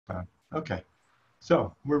Okay,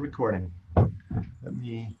 so we're recording. Let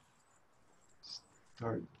me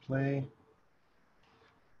start play.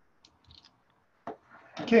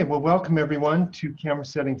 Okay, well, welcome everyone to Camera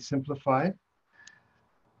Settings Simplified.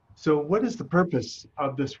 So what is the purpose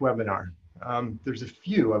of this webinar? There's a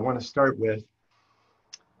few I want to start with.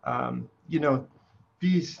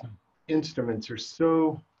 These instruments are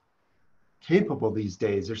so capable these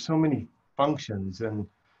days. There's so many functions and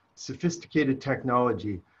sophisticated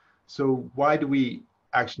technology. So why do we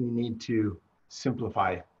actually need to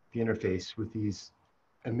simplify the interface with these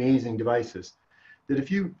amazing devices? That if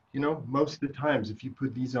most of the times, if you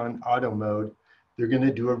put these on auto mode, they're going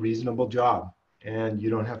to do a reasonable job and you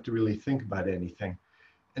don't have to really think about anything.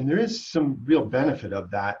 And there is some real benefit of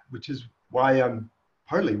that, which is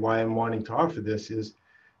partly why I'm wanting to offer this, is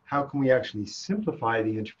how can we actually simplify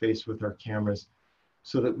the interface with our cameras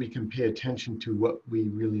so that we can pay attention to what we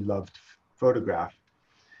really love to photograph.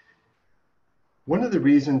 One of the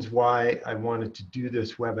reasons why I wanted to do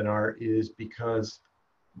this webinar is because,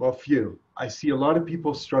 well, I see a lot of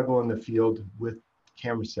people struggle in the field with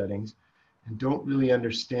camera settings and don't really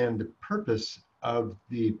understand the purpose of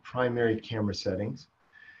the primary camera settings.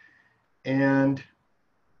 And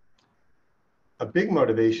a big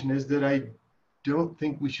motivation is that I don't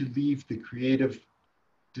think we should leave the creative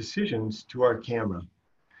decisions to our camera,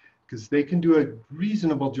 because they can do a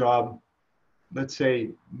reasonable job, let's say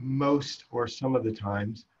most or some of the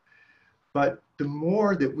times. But the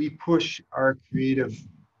more that we push our creative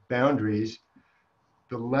boundaries,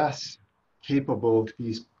 the less capable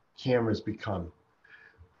these cameras become.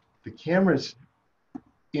 The cameras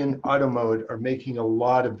in auto mode are making a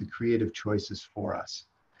lot of the creative choices for us.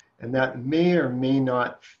 And that may or may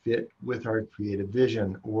not fit with our creative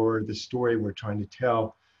vision or the story we're trying to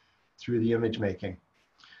tell through the image making.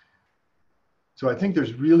 So I think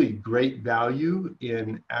there's really great value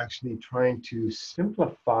in actually trying to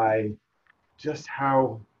simplify just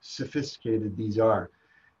how sophisticated these are.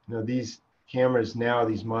 These cameras now,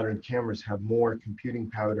 these modern cameras, have more computing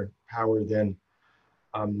power than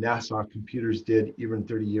NASA computers did even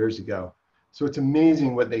 30 years ago. So it's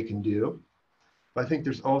amazing what they can do. But I think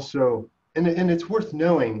there's also, and it's worth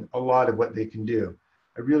knowing a lot of what they can do.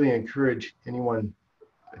 I really encourage anyone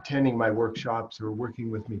attending my workshops or working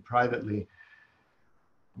with me privately,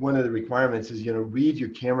 one of the requirements is, read your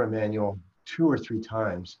camera manual 2 or 3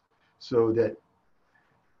 times so that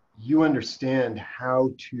you understand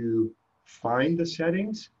how to find the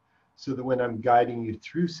settings, so that when I'm guiding you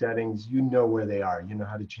through settings, you know where they are. You know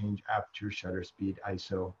how to change aperture, shutter speed,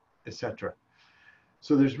 ISO, etc.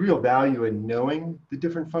 So there's real value in knowing the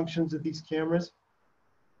different functions of these cameras,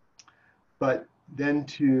 but then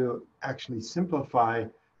to actually simplify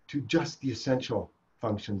to just the essential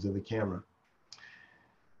functions of the camera.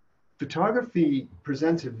 Photography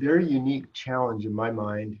presents a very unique challenge in my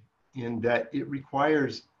mind, in that it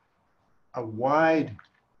requires a wide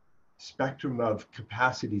spectrum of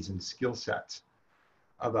capacities and skill sets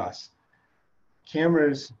of us.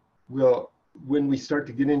 Cameras will, when we start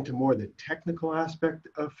to get into more the technical aspect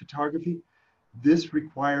of photography, this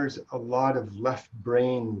requires a lot of left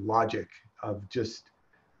brain logic, of just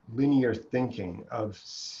linear thinking, of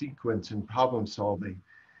sequence and problem solving.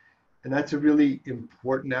 And that's a really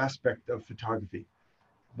important aspect of photography.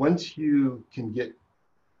 Once you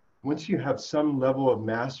have some level of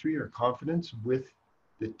mastery or confidence with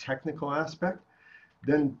the technical aspect,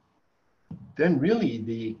 then really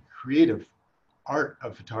the creative art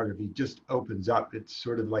of photography just opens up. It's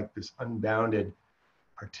sort of like this unbounded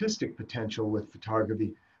artistic potential with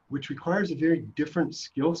photography, which requires a very different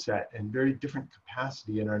skill set and very different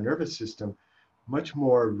capacity in our nervous system, much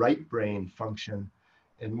more right brain function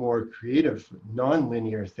and more creative,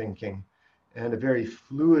 non-linear thinking, and a very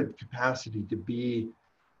fluid capacity to be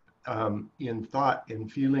in thought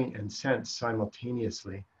and feeling and sense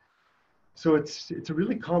simultaneously. So it's a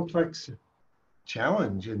really complex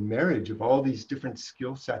challenge and marriage of all these different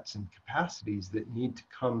skill sets and capacities that need to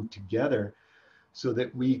come together so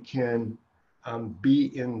that we can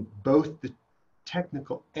be in both the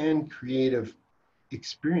technical and creative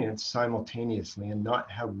experience simultaneously, and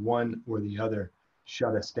not have one or the other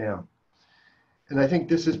shut us down. And I think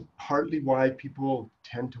this is partly why people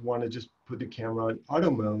tend to want to just put the camera on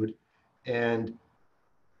auto mode and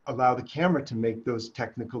allow the camera to make those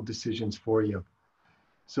technical decisions for you,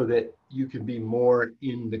 so that you can be more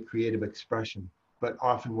in the creative expression. But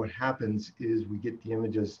often what happens is we get the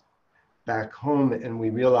images back home and we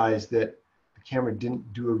realize that the camera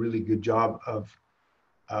didn't do a really good job of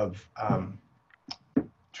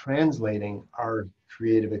translating our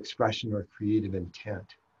creative expression or creative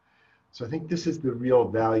intent. So I think this is the real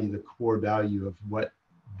value, the core value of what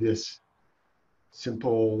this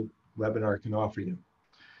simple webinar can offer you.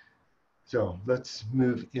 So let's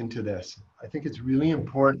move into this. I think it's really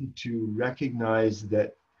important to recognize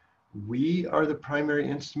that we are the primary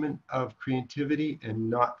instrument of creativity and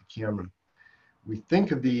not the camera. We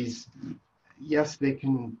think of these, yes, they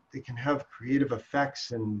can have creative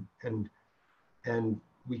effects and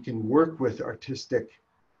we can work with artistic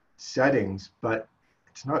settings, but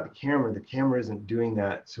it's not the camera. The camera isn't doing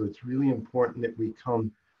that. So it's really important that we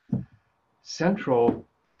come central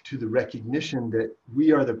to the recognition that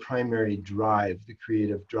we are the primary drive, the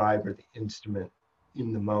creative driver, the instrument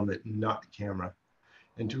in the moment, not the camera.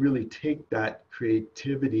 And to really take that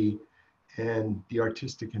creativity and the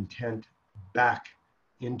artistic intent back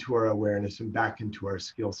into our awareness and back into our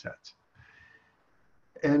skill sets.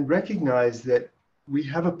 And recognize that we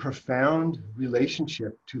have a profound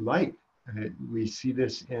relationship to light. We see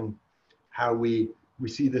this in how we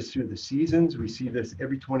see this through the seasons. We see this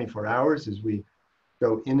every 24 hours as we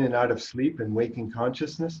go in and out of sleep and waking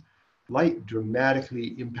consciousness. Light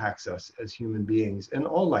dramatically impacts us as human beings and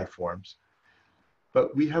all life forms.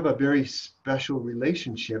 But we have a very special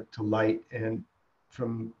relationship to light, and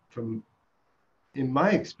from in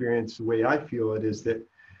my experience, the way I feel it is that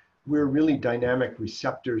we're really dynamic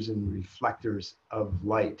receptors and reflectors of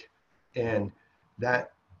light, and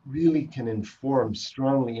that really can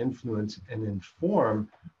strongly influence and inform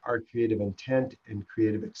our creative intent and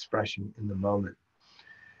creative expression in the moment.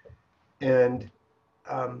 And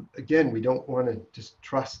again, we don't want to just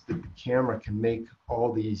trust that the camera can make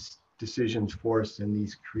all these decisions for us and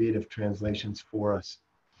these creative translations for us.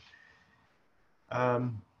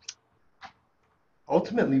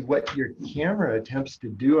 Ultimately, what your camera attempts to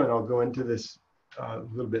do, and I'll go into this a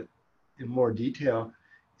little bit in more detail,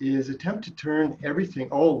 is attempt to turn everything,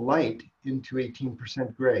 all light, into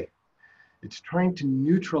 18% gray. It's trying to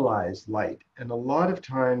neutralize light. And a lot of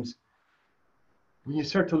times, when you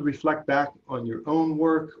start to reflect back on your own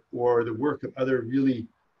work or the work of other really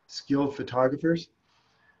skilled photographers,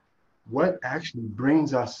 what actually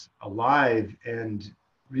brings us alive and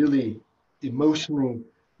really emotionally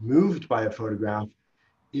moved by a photograph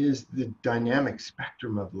is the dynamic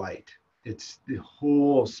spectrum of light. It's the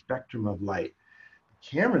whole spectrum of light.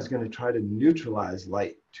 The camera is going to try to neutralize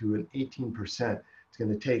light to an 18%. It's going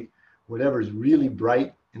to take whatever's really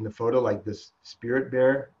bright in the photo, like this spirit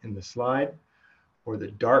bear in the slide, or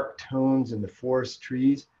the dark tones in the forest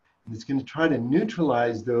trees, and it's going to try to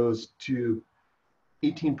neutralize those to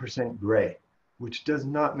 18% gray, which does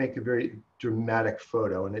not make a very dramatic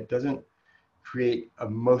photo, and it doesn't create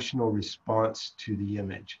emotional response to the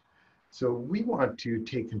image. So we want to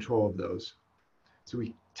take control of those. So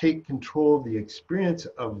we take control of the experience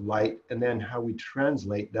of light and then how we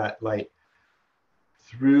translate that light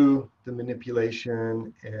through the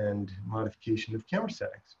manipulation and modification of camera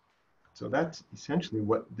settings. So that's essentially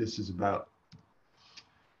what this is about.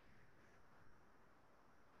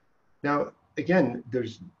 Now, again,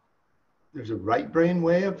 there's a right brain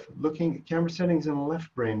way of looking at camera settings and a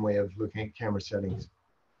left brain way of looking at camera settings.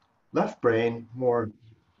 Left brain, more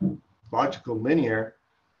logical, linear,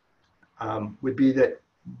 would be that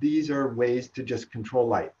these are ways to just control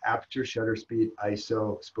light: aperture, shutter speed,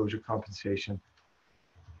 ISO, exposure compensation,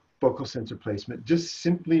 focal sensor placement, just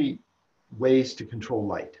simply ways to control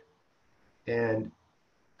light. And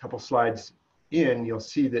a couple slides in, you'll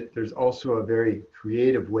see that there's also a very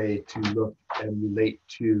creative way to look and relate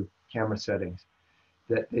to camera settings,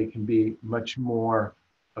 that they can be much more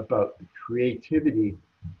about the creativity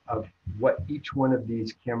of what each one of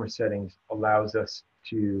these camera settings allows us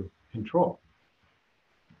to control.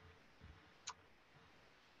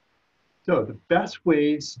 So the best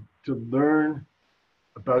ways to learn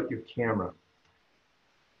about your camera.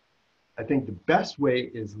 I think the best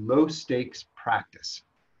way is low stakes practice.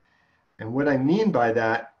 And what I mean by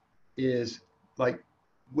that is like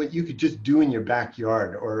what you could just do in your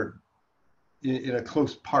backyard or in a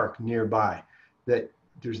close park nearby, that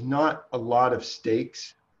there's not a lot of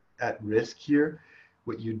stakes at risk here.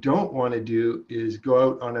 What you don't want to do is go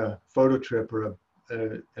out on a photo trip or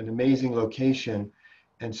an amazing location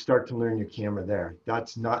and start to learn your camera there.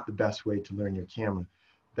 That's not the best way to learn your camera.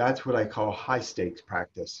 That's what I call high stakes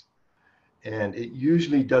practice. And it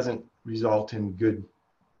usually doesn't result in good,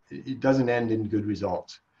 it doesn't end in good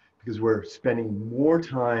results, because we're spending more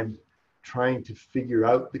time trying to figure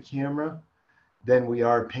out the camera than we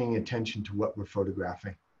are paying attention to what we're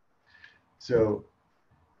photographing. So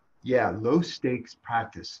yeah, low stakes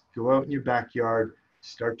practice. Go out in your backyard,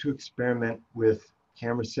 start to experiment with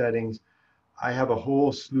camera settings. I have a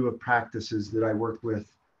whole slew of practices that I work with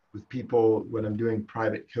people when I'm doing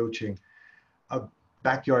private coaching, of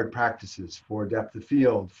backyard practices for depth of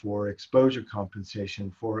field, for exposure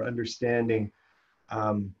compensation, for understanding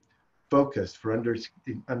um, focus, for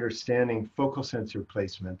understanding focal sensor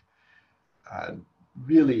placement. Uh,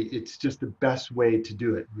 Really, it's just the best way to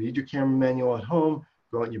do it. Read your camera manual at home,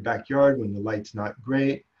 go out in your backyard when the light's not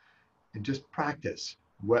great, and just practice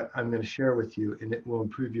what I'm going to share with you, and it will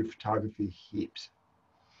improve your photography heaps.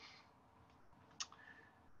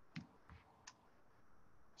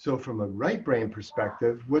 So from a right brain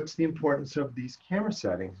perspective, what's the importance of these camera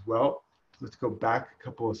settings? Well, let's go back a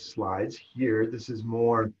couple of slides here. This is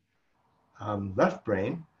more left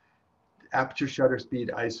brain. Aperture, shutter speed,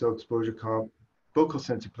 ISO, exposure comp, focal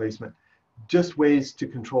sensor placement, just ways to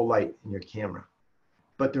control light in your camera.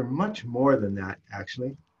 But they're much more than that,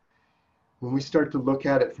 actually. When we start to look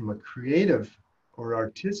at it from a creative or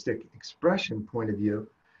artistic expression point of view,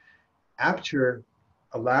 aperture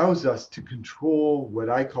allows us to control what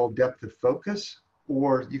I call depth of focus,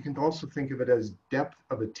 or you can also think of it as depth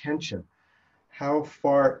of attention. How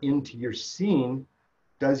far into your scene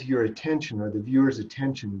does your attention or the viewer's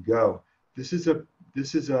attention go? This is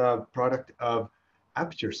a product of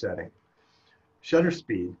aperture setting. Shutter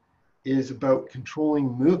speed is about controlling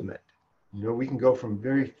movement. You know, we can go from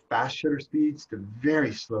very fast shutter speeds to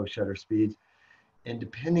very slow shutter speeds, and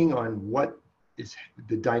depending on what is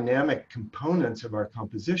the dynamic components of our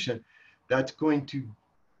composition, that's going to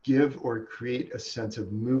give or create a sense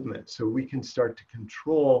of movement. So we can start to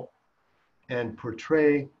control and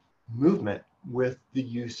portray movement with the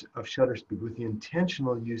use of shutter speed, with the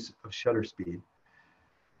intentional use of shutter speed.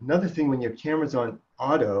 Another thing, when your camera's on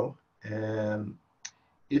auto,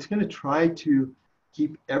 it's going to try to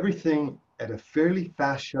keep everything at a fairly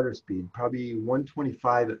fast shutter speed, probably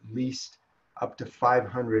 125 at least, up to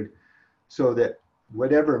 500, so that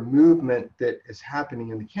whatever movement that is happening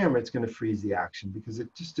in the camera, it's going to freeze the action, because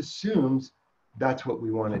it just assumes that's what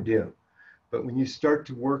we want to do. But when you start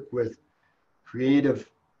to work with creative,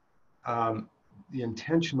 the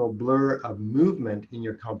intentional blur of movement in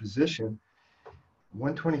your composition,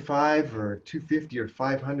 125 or 250 or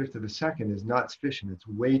 500th of a second is not sufficient. It's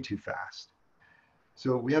way too fast.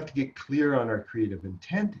 So we have to get clear on our creative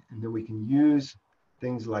intent, and then we can use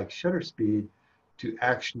things like shutter speed to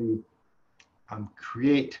actually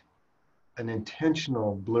create an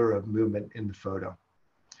intentional blur of movement in the photo.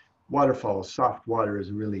 Waterfalls, soft water is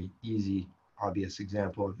a really easy, obvious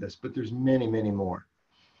example of this, but there's many, many more.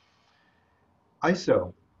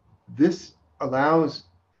 ISO, this allows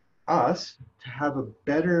us to have a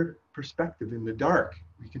better perspective in the dark.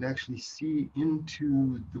 We can actually see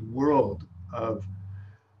into the world of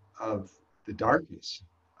the darkness,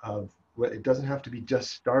 of what it doesn't have to be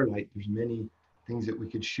just starlight. There's many things that we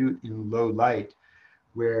could shoot in low light,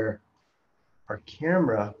 where our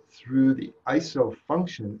camera, through the ISO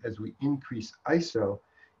function, as we increase ISO,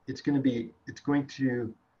 it's going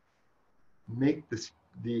to make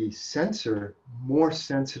the sensor more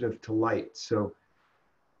sensitive to light. So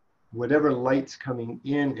whatever light's coming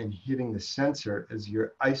in and hitting the sensor, as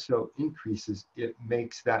your ISO increases, it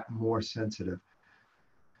makes that more sensitive.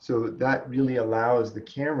 So that really allows the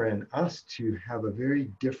camera and us to have a very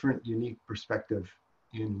different, unique perspective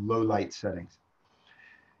in low light settings.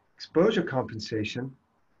 Exposure compensation.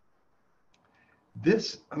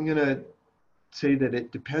 This, I'm going to say that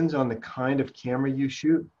it depends on the kind of camera you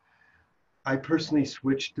shoot. I personally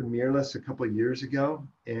switched to mirrorless a couple of years ago,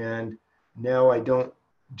 and now I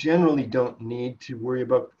generally don't need to worry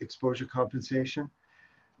about exposure compensation.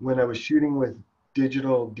 When I was shooting with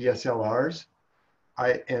digital DSLRs,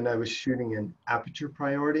 and I was shooting in aperture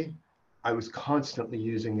priority, I was constantly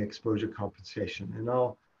using exposure compensation. And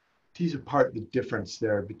I'll tease apart the difference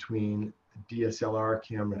there between a DSLR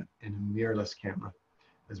camera and a mirrorless camera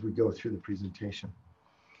as we go through the presentation.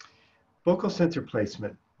 Focal sensor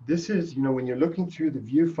placement. This is, when you're looking through the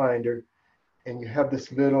viewfinder and you have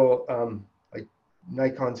this little, like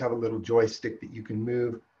Nikons have a little joystick that you can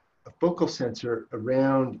move a focal sensor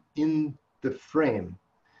around in the frame.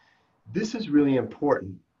 This is really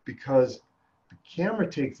important because the camera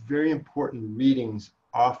takes very important readings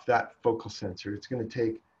off that focal sensor. It's going to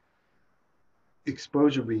take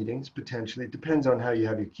exposure readings, potentially. It depends on how you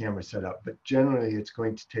have your camera set up, but generally it's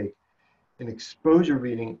going to take an exposure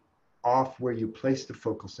reading off where you place the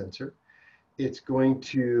focal sensor. It's going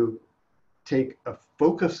to take a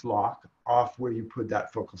focus lock off where you put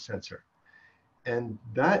that focal sensor. And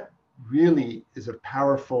that really is a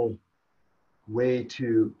powerful way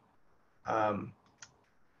to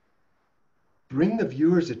bring the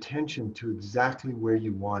viewer's attention to exactly where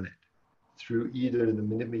you want it, through either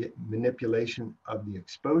the manipulation of the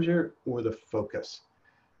exposure or the focus.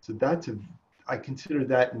 So I consider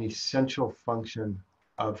that an essential function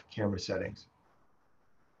of camera settings.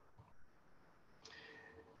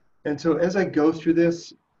 And so as I go through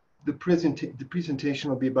this, the presentation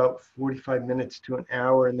will be about 45 minutes to an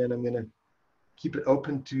hour, and then I'm going to keep it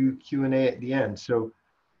open to Q&A at the end. So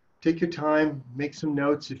take your time, make some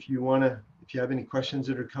notes if you have any questions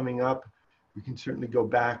that are coming up. We can certainly go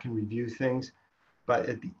back and review things, but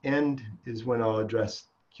at the end is when I'll address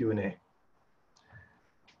Q&A.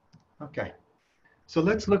 Okay, so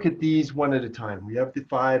let's look at these one at a time. We have the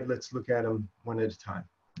 5, let's look at them one at a time.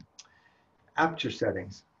 Aperture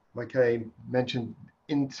settings. Like I mentioned,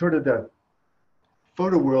 in sort of the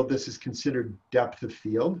photo world, this is considered depth of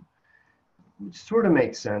field, which sort of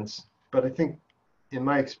makes sense, but I think in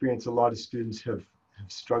my experience, a lot of students have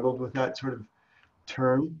struggled with that sort of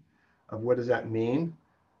term of what does that mean.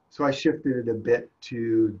 So I shifted it a bit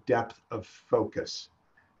to depth of focus.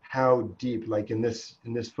 How deep, like in this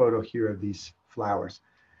photo here of these flowers,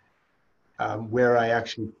 where I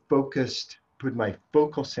actually put my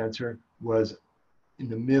focal sensor was in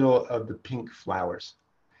the middle of the pink flowers.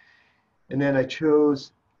 And then I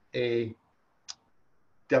chose a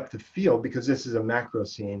depth of field because this is a macro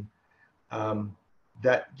scene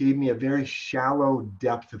that gave me a very shallow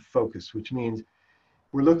depth of focus, which means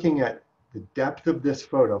we're looking at the depth of this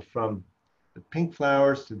photo from the pink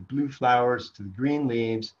flowers to the blue flowers to the green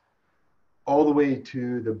leaves, all the way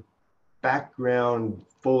to the background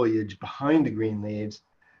foliage behind the green leaves.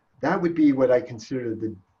 That would be what I consider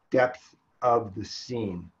the depth of the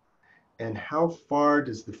scene. And how far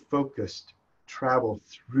does the focus travel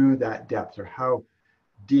through that depth, or how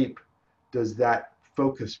deep does that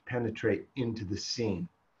focus penetrate into the scene?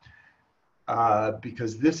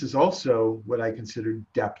 Because this is also what I consider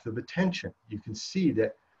depth of attention. You can see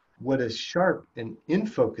that what is sharp and in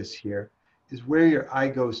focus here is where your eye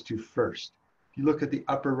goes to first. If you look at the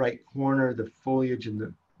upper right corner, the foliage in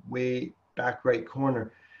the way back right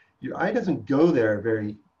corner, your eye doesn't go there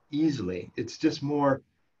very easily. It's just more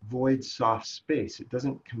void soft space. It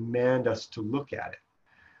doesn't command us to look at it.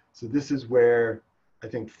 So this is where I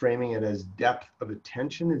think framing it as depth of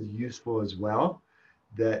attention is useful as well,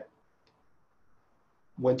 that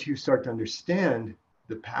once you start to understand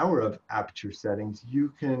the power of aperture settings,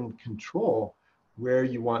 you can control where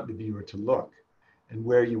you want the viewer to look and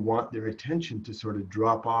where you want their attention to sort of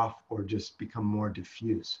drop off or just become more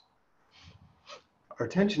diffuse. Our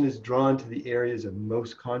attention is drawn to the areas of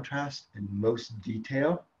most contrast and most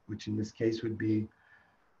detail, which in this case would be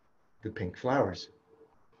the pink flowers.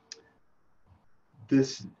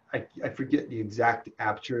 This, I forget the exact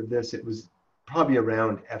aperture of this. It was probably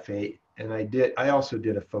around f8. And I also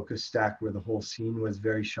did a focus stack where the whole scene was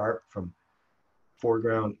very sharp from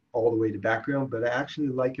foreground all the way to background, but I actually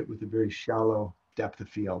like it with a very shallow depth of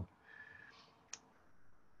field.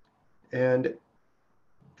 And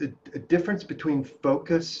the difference between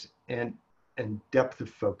focus and depth of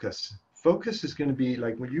focus. Focus is going to be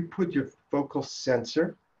like when you put your focal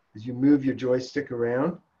sensor, as you move your joystick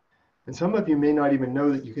around, and some of you may not even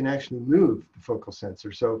know that you can actually move the focal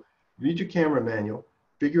sensor. So read your camera manual,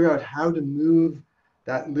 figure out how to move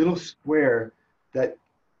that little square that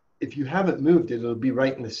if you haven't moved it, it'll be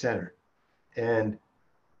right in the center. And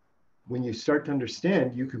when you start to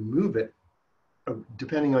understand, you can move it,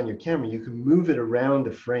 depending on your camera, you can move it around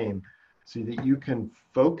the frame so that you can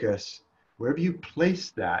focus wherever you place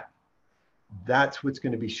that. That's what's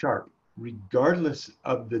going to be sharp, regardless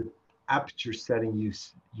of the aperture setting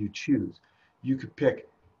you choose. You could pick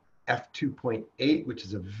f2.8, which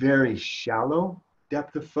is a very shallow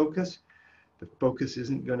depth of focus. The focus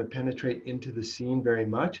isn't going to penetrate into the scene very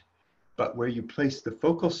much, but where you place the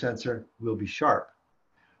focal sensor will be sharp.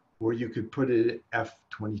 Or you could put it at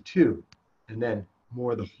f22, and then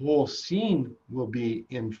more the whole scene will be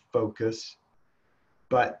in focus,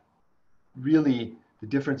 but really the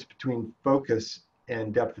difference between focus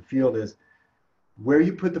and depth of field is where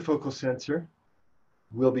you put the focal sensor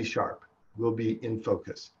will be sharp, will be in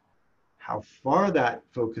focus. How far that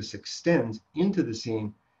focus extends into the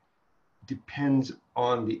scene depends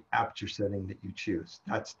on the aperture setting that you choose.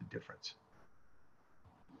 That's the difference.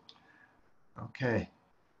 Okay.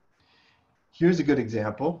 Here's a good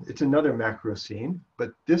example. It's another macro scene,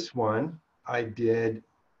 but this one I did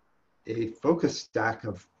a focus stack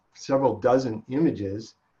of several dozen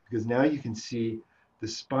images because now you can see the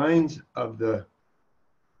spines of the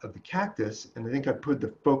cactus, and I think I put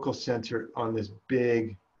the focal sensor on this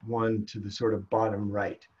big one to the sort of bottom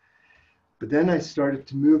right. But then I started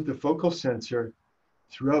to move the focal sensor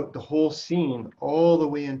throughout the whole scene, all the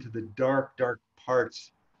way into the dark, dark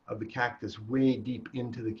parts of the cactus, way deep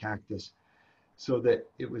into the cactus, so that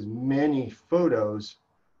it was many photos,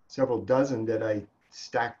 several dozen that I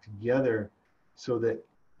stacked together so that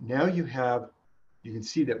Now you can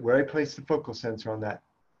see that where I placed the focal sensor on that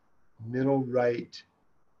middle right,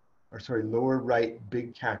 or sorry, lower right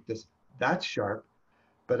big cactus, that's sharp,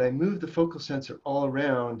 but I moved the focal sensor all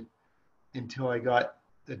around until I got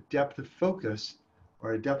a depth of focus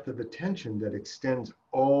or a depth of attention that extends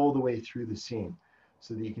all the way through the scene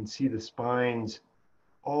so that you can see the spines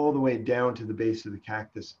all the way down to the base of the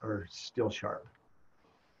cactus are still sharp.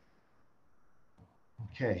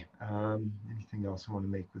 Okay, anything else I want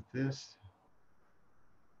to make with this?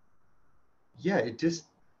 Yeah, it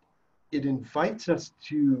invites us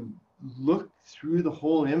to look through the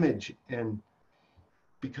whole image, and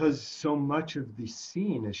because so much of the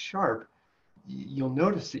scene is sharp, you'll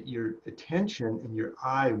notice that your attention and your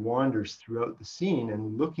eye wanders throughout the scene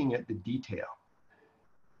and looking at the detail.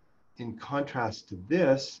 In contrast to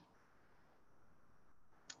this,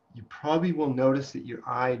 you probably will notice that your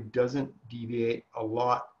eye doesn't deviate a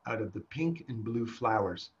lot out of the pink and blue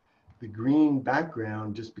flowers. The green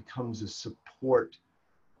background just becomes a support,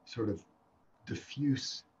 sort of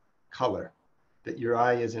diffuse color, that your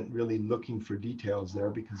eye isn't really looking for details there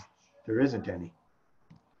because there isn't any.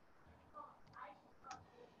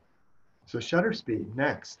 So shutter speed,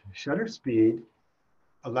 next. Shutter speed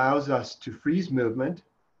allows us to freeze movement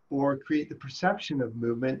or create the perception of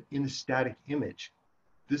movement in a static image.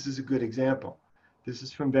 This is a good example. This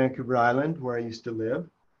is from Vancouver Island, where I used to live.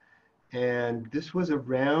 And this was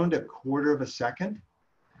around 1/4 of a second.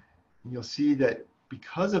 And you'll see that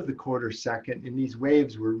because of the 1/4 second, and these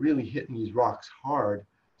waves were really hitting these rocks hard,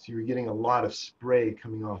 so you're getting a lot of spray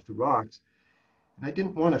coming off the rocks. And I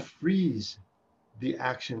didn't want to freeze the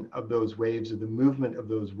action of those waves or the movement of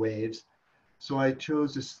those waves, so I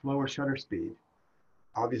chose a slower shutter speed.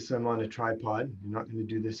 Obviously, I'm on a tripod. You're not going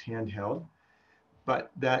to do this handheld.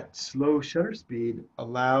 But that slow shutter speed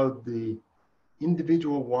allowed the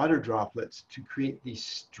individual water droplets to create these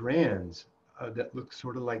strands that look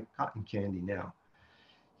sort of like cotton candy now.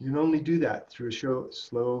 You can only do that through a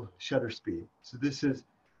slow shutter speed. So that's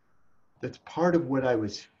part of what I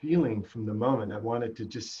was feeling from the moment. I wanted to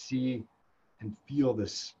just see and feel the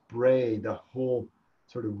spray, the whole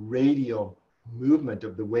sort of radial movement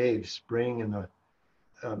of the waves spraying in the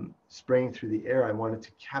spraying through the air. I wanted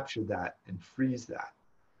to capture that and freeze that.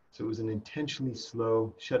 So it was an intentionally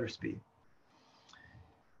slow shutter speed.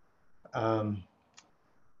 Can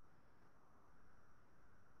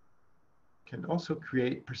also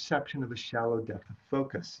create perception of a shallow depth of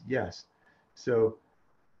focus. Yes. So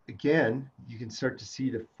again, you can start to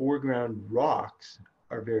see the foreground rocks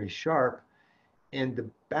are very sharp, and the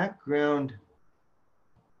background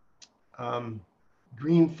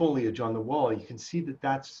green foliage on the wall, you can see that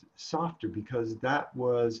that's softer because that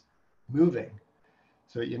was moving.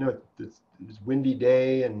 So, you know, it was windy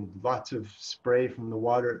day and lots of spray from the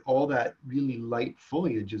water. All that really light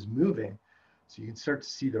foliage is moving. So you can start to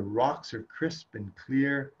see the rocks are crisp and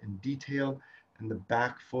clear and detailed, and the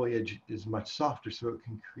back foliage is much softer. So it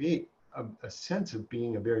can create a sense of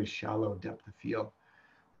being a very shallow depth of field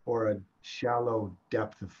or a shallow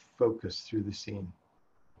depth of focus through the scene.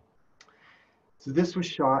 So this was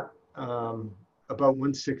shot about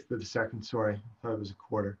 1/6 of a second, sorry, I thought it was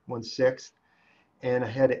 1/4, 1/6. And I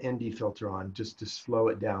had an ND filter on just to slow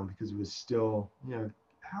it down because it was still, you know, an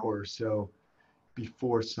hour or so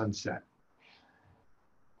before sunset.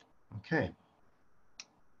 Okay.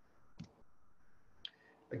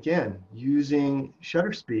 Again, using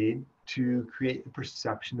shutter speed to create the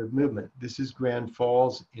perception of movement. This is Grand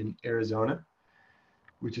Falls in Arizona,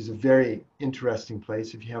 which is a very interesting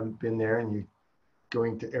place. If you haven't been there and you're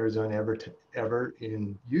going to Arizona ever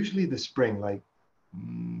in usually the spring, like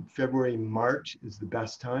February, March is the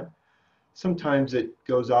best time. Sometimes it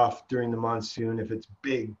goes off during the monsoon. If it's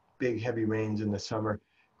big heavy rains in the summer,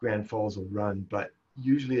 Grand Falls will run, but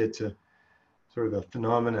usually it's a sort of a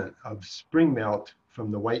phenomenon of spring melt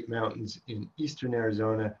from the White Mountains in eastern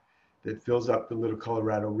Arizona that fills up the Little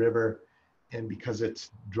Colorado River. And because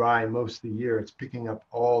it's dry most of the year, it's picking up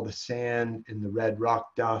all the sand and the red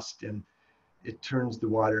rock dust, and it turns the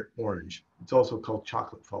water orange. It's also called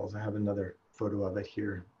Chocolate Falls. I have another photo of it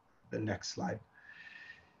here, the next slide.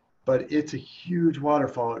 But it's a huge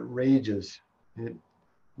waterfall. It rages.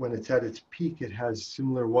 When it's at its peak, it has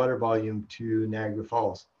similar water volume to Niagara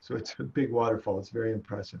Falls. So it's a big waterfall. It's very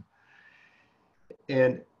impressive.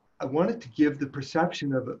 And I wanted to give the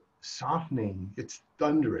perception of softening. It's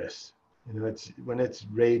thunderous. You know, when it's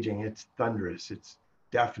raging, it's thunderous. It's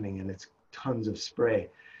deafening, and it's tons of spray.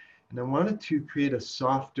 And I wanted to create a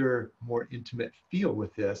softer, more intimate feel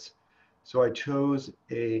with this. So I chose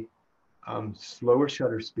a slower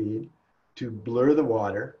shutter speed to blur the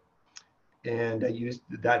water. And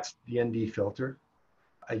that's the ND filter.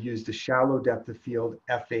 I used a shallow depth of field,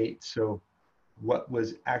 f8, so what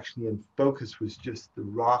was actually in focus was just the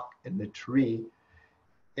rock and the tree.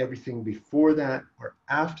 Everything before that or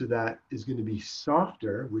after that is going to be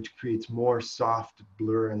softer, which creates more soft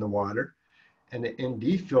blur in the water. And the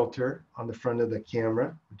ND filter on the front of the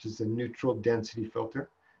camera, which is a neutral density filter,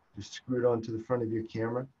 just screw it onto the front of your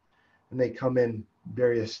camera. And they come in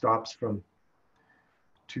various stops from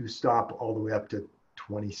 2 stop all the way up to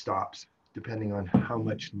 20 stops, depending on how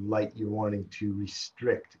much light you're wanting to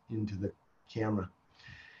restrict into the camera.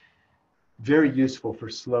 Very useful for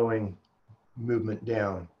slowing movement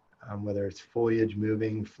down, whether it's foliage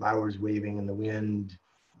moving, flowers waving in the wind,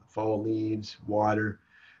 fall leaves, water,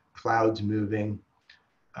 clouds moving.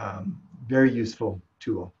 Very useful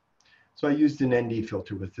tool. So I used an ND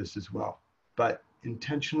filter with this as well, but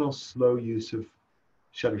intentional slow use of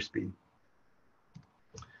shutter speed.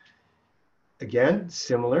 Again,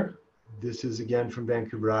 similar. This is again from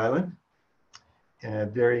Vancouver Island, and a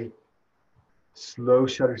very slow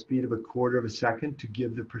shutter speed of 1/4 of a second to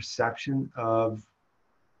give the perception of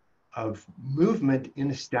movement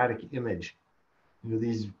in a static image. You know,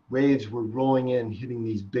 these waves were rolling in, hitting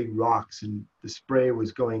these big rocks, and the spray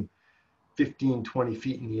was going 15, 20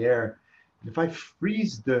 feet in the air. And if I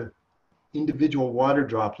freeze the individual water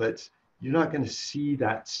droplets, you're not going to see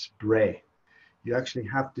that spray. You actually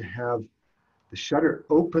have to have the shutter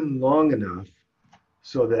open long enough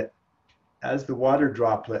so that as the water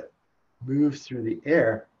droplet moves through the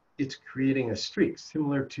air, it's creating a streak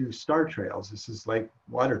similar to star trails. This is like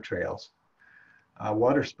water trails,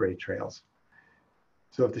 water spray trails.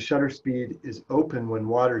 So if the shutter speed is open when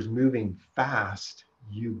water is moving fast,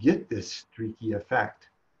 you get this streaky effect,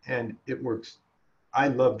 and it works. I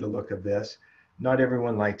love the look of this. Not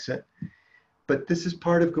everyone likes it, but this is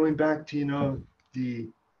part of going back to, you know, the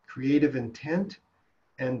creative intent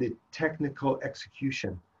and the technical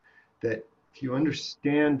execution. That if you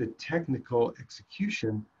understand the technical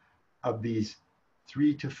execution of these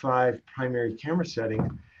 3 to 5 primary camera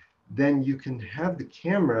settings, then you can have the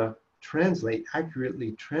camera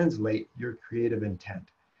accurately translate your creative intent.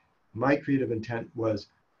 My creative intent was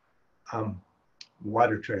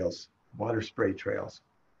water trails, water spray trails.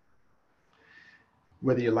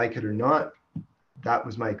 Whether you like it or not, that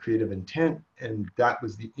was my creative intent, and that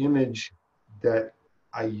was the image that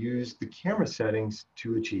I used the camera settings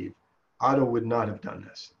to achieve. Auto would not have done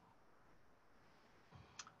this.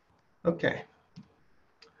 Okay.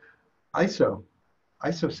 ISO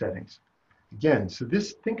settings. Again, so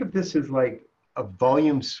think of this as like a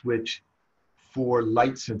volume switch for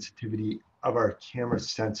light sensitivity of our camera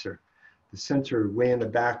sensor. The sensor way in the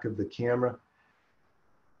back of the camera.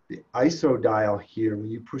 The ISO dial here, when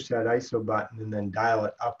you push that ISO button and then dial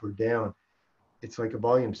it up or down, it's like a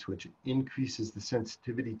volume switch. It increases the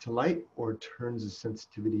sensitivity to light or turns the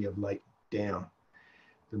sensitivity of light down.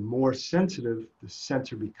 The more sensitive the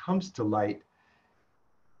sensor becomes to light,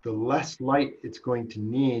 the less light it's going to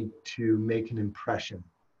need to make an impression,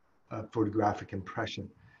 a photographic impression.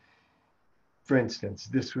 For instance,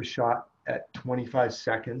 this was shot at 25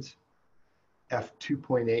 seconds,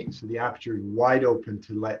 f2.8, so the aperture is wide open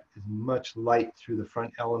to let as much light through the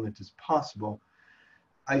front element as possible.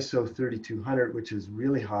 ISO 3200, which is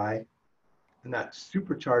really high, and that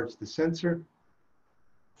supercharged the sensor.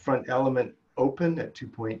 Front element open at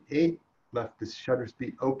 2.8, left the shutter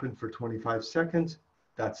speed open for 25 seconds.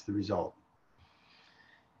 That's the result.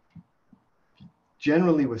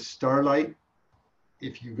 Generally with starlight,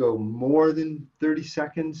 if you go more than 30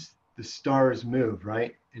 seconds, the stars move,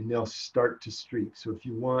 right? And they'll start to streak. So if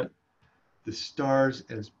you want the stars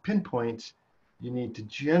as pinpoints, you need to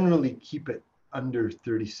generally keep it under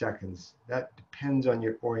 30 seconds. That depends on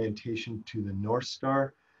your orientation to the North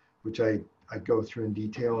Star, which I go through in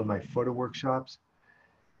detail in my photo workshops.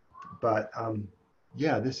 But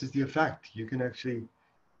yeah, this is the effect. You can actually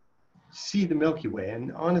see the Milky Way.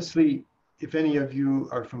 And honestly, if any of you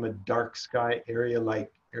are from a dark sky area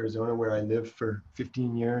like Arizona, where I lived for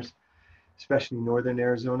 15 years, especially northern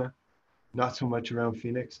Arizona, not so much around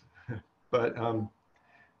Phoenix, but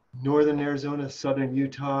northern Arizona, southern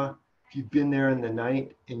Utah, if you've been there in the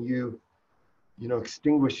night and you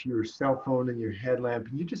extinguish your cell phone and your headlamp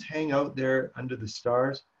and you just hang out there under the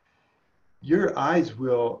stars, your eyes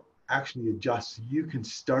will actually adjust. So you can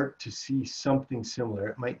start to see something similar.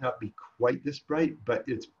 It might not be quite this bright, but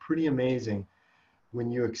it's pretty amazing when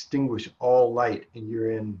you extinguish all light and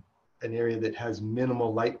you're in an area that has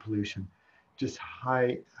minimal light pollution, just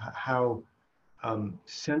how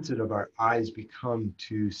sensitive our eyes become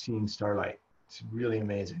to seeing starlight. It's really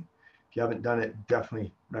amazing. If you haven't done it,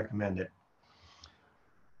 definitely recommend it.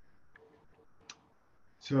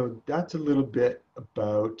 So that's a little bit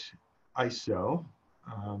about ISO.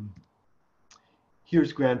 Um,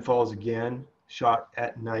 Here's Grand Falls again, shot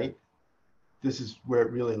at night. This is where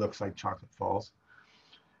it really looks like Chocolate Falls.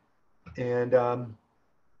 And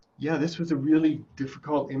yeah, this was a really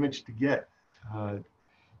difficult image to get. Uh,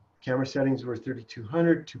 Camera settings were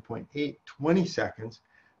 3200, 2.8, 20 seconds.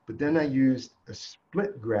 But then I used a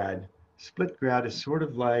split grad. Split grad is sort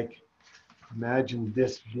of like, imagine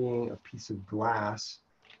this being a piece of glass,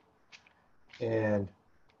 and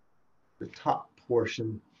the top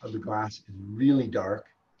portion of the glass is really dark,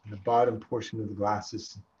 and the bottom portion of the glass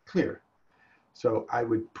is clear. So I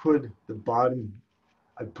would put the bottom,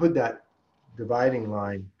 I'd put that dividing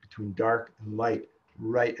line between dark and light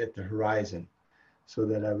right at the horizon, so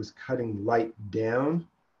that I was cutting light down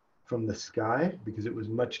from the sky because it was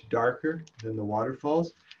much darker than the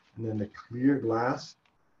waterfalls, and then the clear glass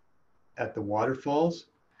at the waterfalls.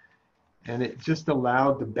 And it just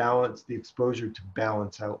allowed the exposure to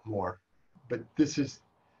balance out more. But this is,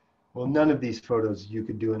 well, none of these photos you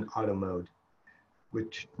could do in auto mode,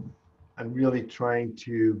 which I'm really trying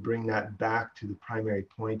to bring that back to the primary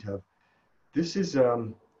point of, this is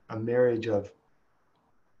a marriage of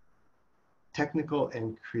technical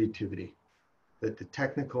and creativity, that the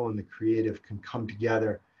technical and the creative can come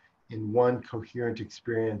together in one coherent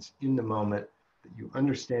experience in the moment, that you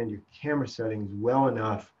understand your camera settings well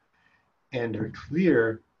enough and are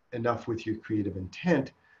clear enough with your creative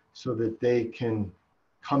intent so that they can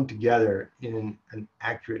come together in an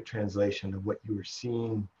accurate translation of what you were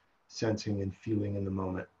seeing, sensing, and feeling in the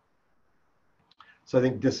moment. So I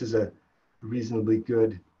think this is a reasonably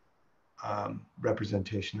good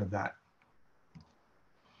representation of that.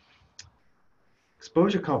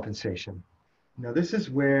 Exposure compensation. Now this is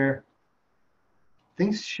where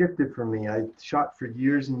things shifted for me. I shot for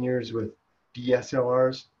years and years with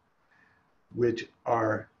DSLRs, which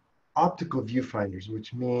are optical viewfinders,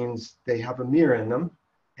 which means they have a mirror in them.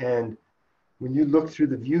 And when you look through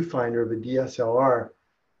the viewfinder of a DSLR,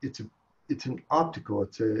 it's an optical,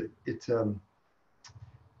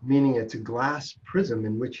 meaning it's a glass prism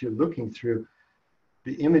in which you're looking through.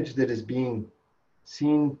 The image that is being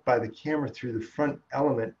seen by the camera through the front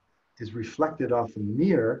element is reflected off a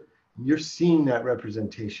mirror, and you're seeing that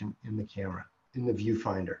representation in the camera, in the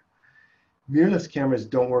viewfinder. Mirrorless cameras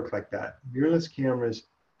don't work like that. Mirrorless cameras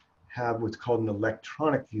have what's called an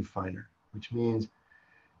electronic viewfinder, which means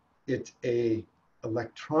it's a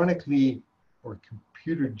electronically or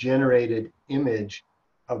computer generated image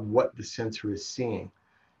of what the sensor is seeing.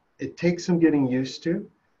 It takes some getting used to,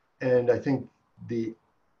 and I think the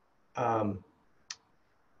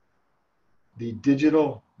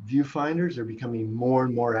digital viewfinders are becoming more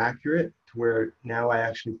and more accurate to where now I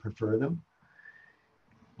actually prefer them.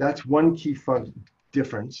 That's one key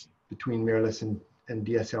difference between mirrorless and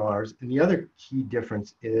DSLRs. And the other key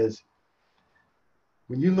difference is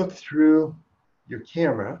when you look through your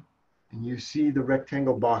camera and you see the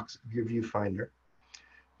rectangle box of your viewfinder,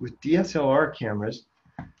 with DSLR cameras,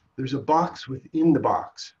 there's a box within the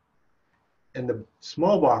box. And the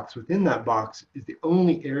small box within that box is the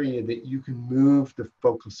only area that you can move the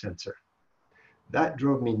focal sensor. That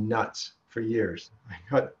drove me nuts for years. I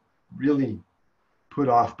got really put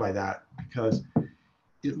off by that because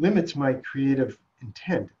it limits my creative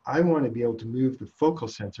intent. I want to be able to move the focal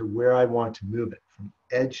sensor where I want to move it, from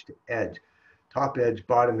edge to edge, top edge,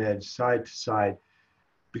 bottom edge, side to side,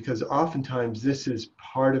 because oftentimes this is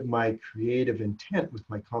part of my creative intent with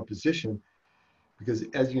my composition, because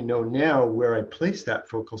as you know now, where I place that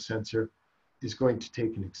focal sensor is going to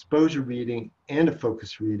take an exposure reading and a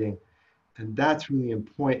focus reading, and that's really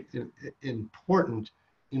important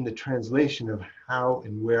in the translation of how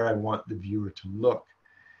and where I want the viewer to look.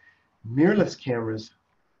 Mirrorless cameras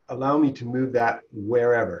allow me to move that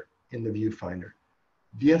wherever in the viewfinder.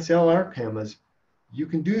 DSLR cameras, you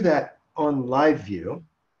can do that on live view.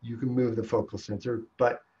 You can move the focal sensor,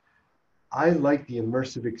 but I like the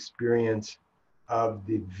immersive experience of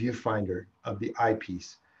the viewfinder, of the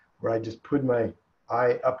eyepiece, where I just put my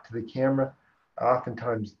eye up to the camera. I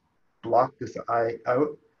oftentimes block this eye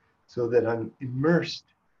out so that I'm immersed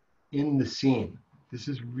in the scene. This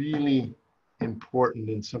is really important,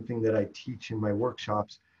 and something that I teach in my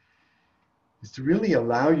workshops is to really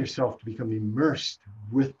allow yourself to become immersed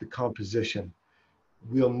with the composition.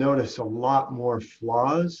 We'll notice a lot more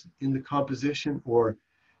flaws in the composition or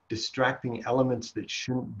distracting elements that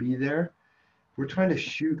shouldn't be there. We're trying to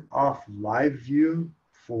shoot off live view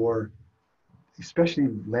for especially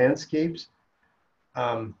landscapes.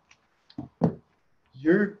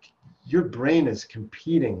 Your brain is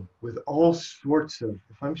competing with all sorts of,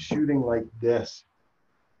 if I'm shooting like this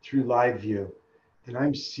through live view, and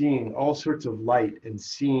I'm seeing all sorts of light and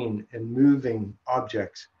seeing and moving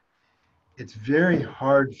objects, it's very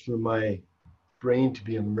hard for my brain to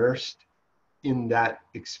be immersed in that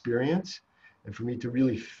experience and for me to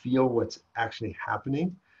really feel what's actually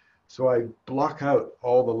happening. So I block out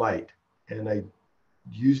all the light and I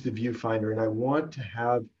use the viewfinder, and I want to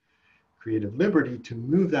have creative liberty to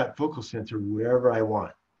move that focal sensor wherever I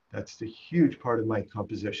want. That's the huge part of my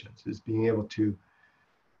compositions, is being able to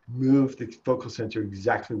move the focal sensor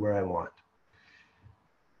exactly where I want.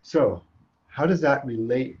 So how does that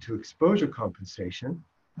relate to exposure compensation?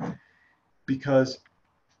 Because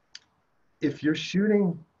if you're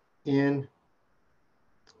shooting in,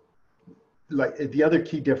 like the other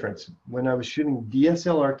key difference, when I was shooting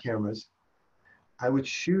DSLR cameras, I would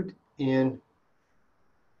shoot in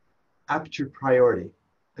aperture priority.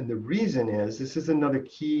 And the reason is, this is another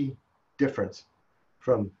key difference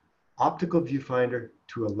from optical viewfinder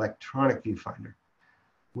to electronic viewfinder.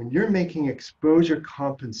 When you're making exposure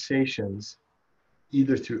compensations,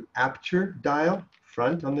 either through aperture dial,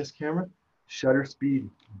 front on this camera, shutter speed,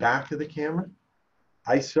 back of the camera,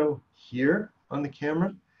 ISO here on the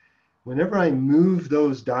camera, whenever I move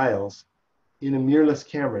those dials in a mirrorless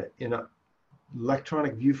camera, in an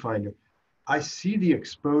electronic viewfinder, I see the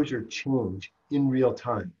exposure change in real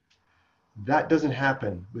time. That doesn't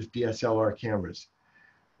happen with DSLR cameras,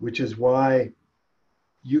 which is why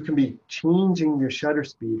you can be changing your shutter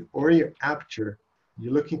speed or your aperture.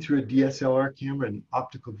 You're looking through a DSLR camera, an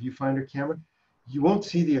optical viewfinder camera, you won't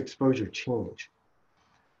see the exposure change.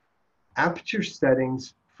 Aperture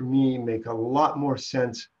settings, for me, make a lot more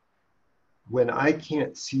sense when I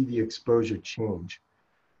can't see the exposure change.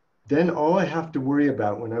 Then all I have to worry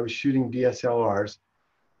about when I was shooting DSLRs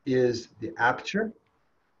is the aperture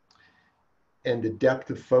and the depth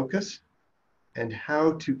of focus and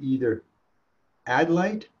how to either add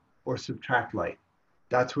light or subtract light.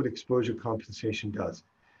 That's what exposure compensation does.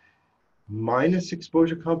 Minus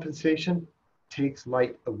exposure compensation takes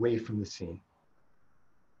light away from the scene.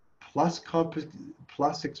 Plus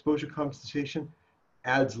exposure compensation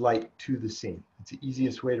adds light to the scene. It's the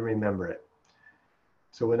easiest way to remember it.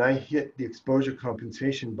 So when I hit the exposure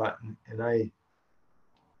compensation button and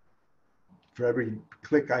for every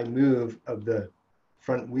click I move of the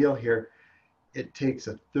front wheel here, it takes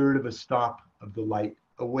a third of a stop of the light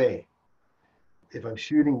away. If I'm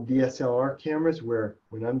shooting DSLR cameras, where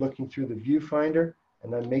when I'm looking through the viewfinder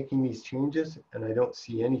and I'm making these changes and I don't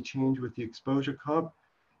see any change with the exposure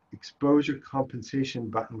compensation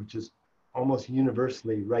button, which is almost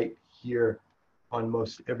universally right here on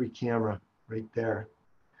most every camera right there,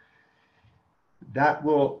 that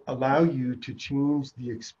will allow you to change the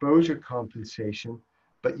exposure compensation,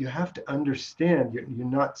 but you have to understand you're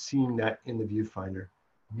not seeing that in the viewfinder.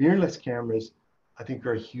 Mirrorless cameras, I think,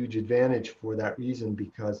 are a huge advantage for that reason,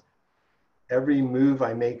 because every move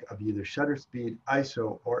I make of either shutter speed,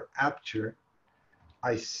 ISO, or aperture,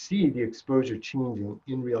 I see the exposure changing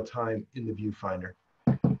in real time in the viewfinder.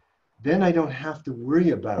 Then I don't have to worry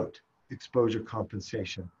about exposure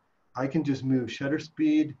compensation. I can just move shutter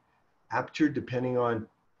speed, aperture, depending on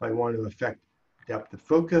if I want to affect depth of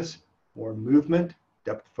focus or movement.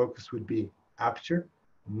 Depth of focus would be aperture,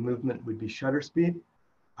 movement would be shutter speed,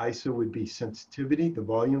 ISO would be sensitivity, the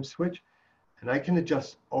volume switch, and I can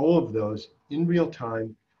adjust all of those in real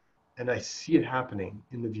time, and I see it happening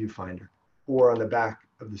in the viewfinder or on the back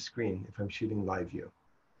of the screen if I'm shooting live view.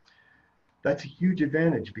 That's a huge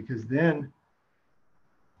advantage, because then,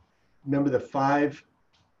 remember the 5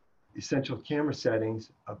 essential camera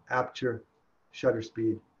settings of aperture, shutter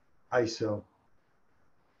speed, ISO,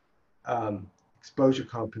 exposure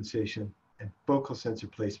compensation, and focal sensor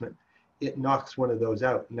placement. It knocks one of those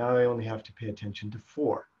out. Now I only have to pay attention to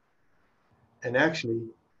 4. And actually,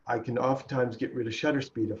 I can oftentimes get rid of shutter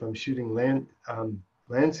speed. If I'm shooting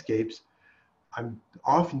landscapes, I'm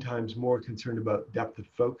oftentimes more concerned about depth of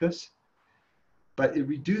focus, but it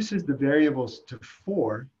reduces the variables to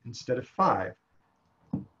 4 instead of 5.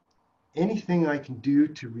 Anything I can do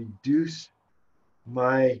to reduce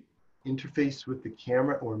my interface with the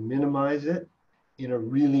camera or minimize it in a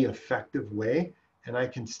really effective way, and I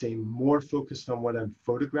can stay more focused on what I'm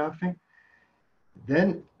photographing,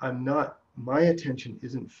 then my attention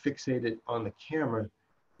isn't fixated on the camera.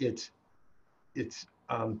 It's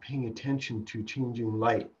paying attention to changing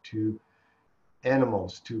light, to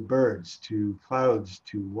animals, to birds, to clouds,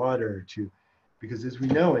 to water, because as we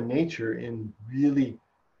know in nature, in really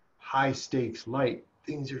high stakes light,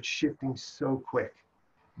 things are shifting so quick.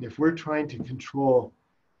 And if we're trying to control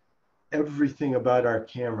everything about our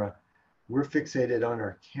camera, we're fixated on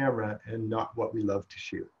our camera and not what we love to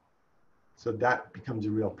shoot. So that becomes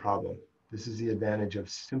a real problem. This is the advantage of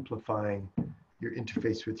simplifying your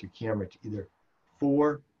interface with your camera to either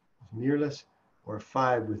 4 with mirrorless or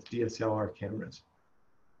 5 with DSLR cameras.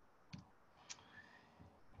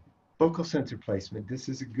 Focal sensor placement. This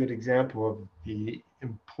is a good example of the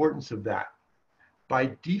importance of that.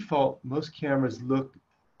 By default, most cameras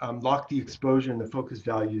lock the exposure and the focus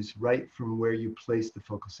values right from where you place the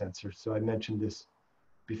focal sensor. So I mentioned this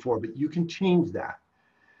before, but you can change that.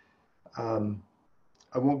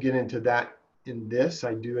 I won't get into that in this.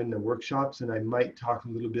 I do in the workshops, and I might talk a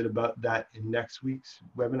little bit about that in next week's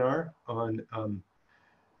webinar on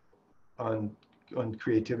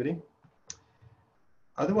creativity.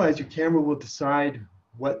 Otherwise, your camera will decide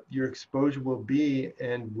what your exposure will be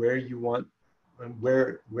and where you want, and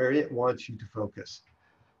where it wants you to focus.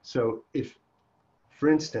 So if, for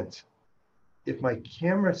instance, if my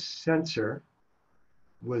camera sensor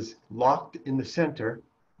was locked in the center,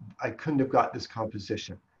 I couldn't have got this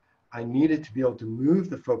composition. I needed to be able to move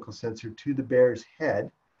the focal sensor to the bear's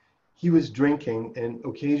head. He was drinking and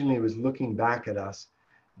occasionally was looking back at us.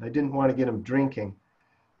 And I didn't want to get him drinking.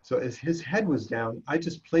 So as his head was down, I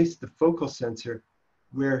just placed the focal sensor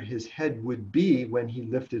where his head would be when he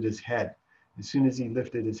lifted his head. As soon as he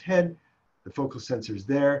lifted his head, the focal sensor is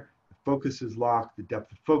there, the focus is locked, the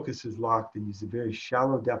depth of focus is locked. I used a very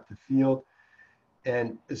shallow depth of field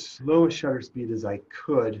and as slow a shutter speed as I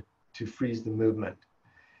could to freeze the movement.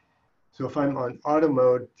 So if I'm on auto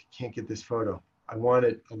mode, can't get this photo. I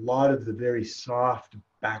wanted a lot of the very soft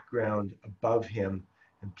background above him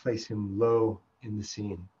and place him low in the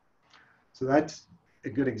scene. So that's a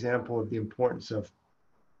good example of the importance of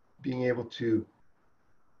being able to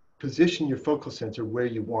position your focal sensor where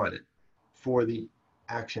you want it for the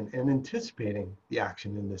action and anticipating the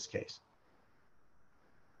action in this case.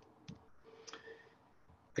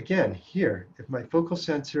 Again, here, if my focal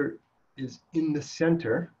sensor is in the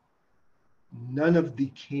center, none of the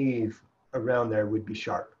cave around there would be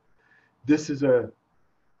sharp. This is a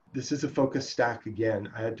focus stack again.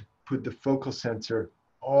 I had to put the focal sensor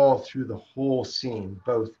all through the whole scene,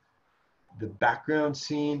 both the background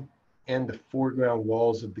scene and the foreground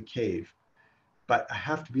walls of the cave. But I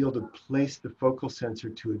have to be able to place the focal sensor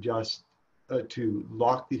to adjust, to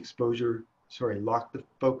lock the exposure, lock the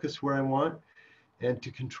focus where I want, and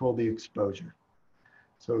to control the exposure.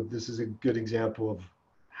 So this is a good example of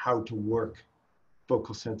how to work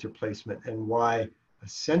focal sensor placement and why a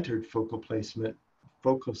centered focal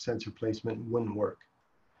sensor placement wouldn't work.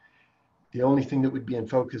 The only thing that would be in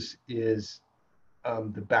focus is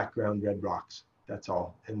the background red rocks. That's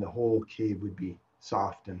all. And the whole cave would be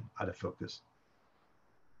soft and out of focus.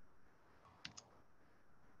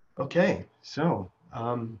 Okay, so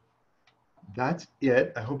that's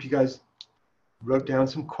it. I hope you guys wrote down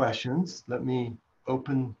some questions. Let me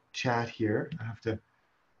open chat here. I have to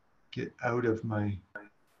get out of my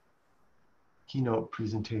keynote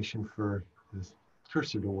presentation for this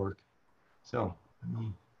cursor to work. So let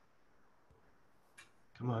me,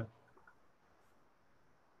 come on.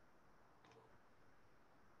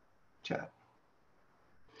 Chat.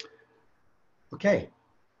 Okay.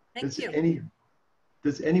 Thank you.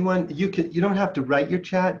 Does anyone, you don't have to write your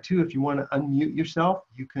chat too. If you want to unmute yourself,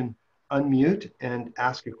 you can unmute and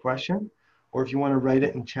ask a question, or if you want to write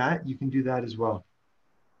it in chat, you can do that as well.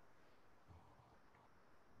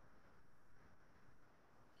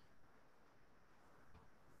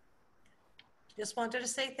 Just wanted to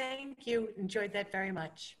say thank you. Enjoyed that very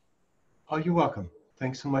much. Oh, you're welcome.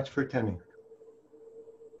 Thanks so much for attending.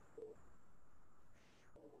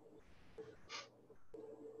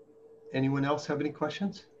 Anyone else have any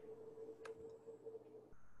questions?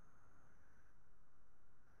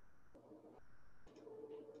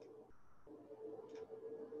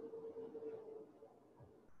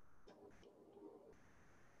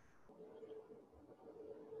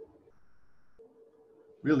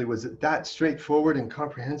 Really, was it that straightforward and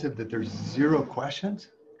comprehensive that there's 0 questions?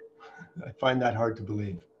 I find that hard to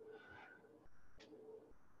believe.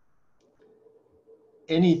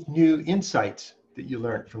 Any new insights that you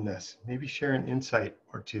learned from this? Maybe share an insight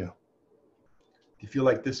or two. Do you feel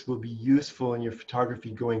like this will be useful in your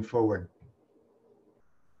photography going forward?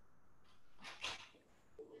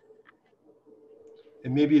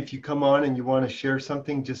 And maybe if you come on and you want to share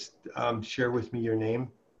something, just share with me your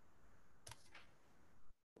name.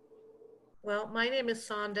 Well, my name is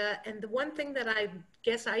Sonda, and the one thing that I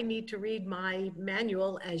guess I need to read my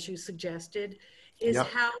manual, as you suggested, is Yep.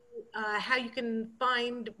 how you can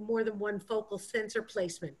find more than one focal sensor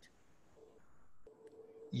placement.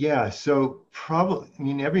 Yeah, so probably, I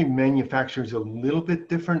mean, every manufacturer is a little bit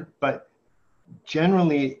different, but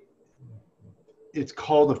generally it's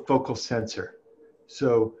called a focal sensor.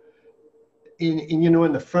 So in, you know,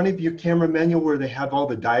 in the front of your camera manual where they have all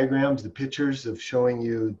the diagrams, the pictures of showing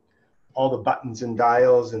you all the buttons and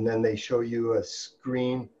dials, and then they show you a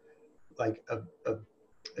screen, like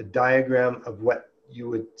a diagram of what you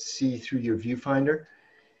would see through your viewfinder,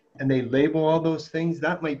 and they label all those things.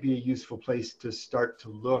 That might be a useful place to start to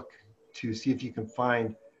look to see if you can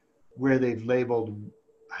find where they've labeled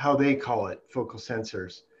how they call it focal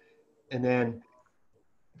sensors. And then,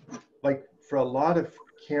 like for a lot of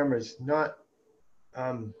cameras, not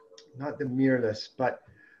the mirrorless, but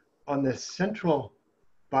on the central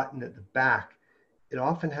button at the back, it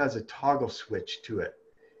often has a toggle switch to it.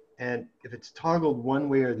 And if it's toggled one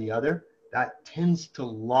way or the other, that tends to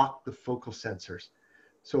lock the focal sensors.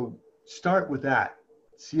 So start with that.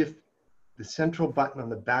 See if the central button on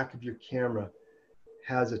the back of your camera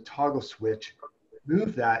has a toggle switch.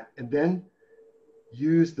 Move that, and then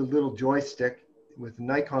use the little joystick. With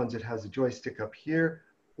Nikons, it has a joystick up here,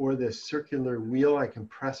 or this circular wheel. I can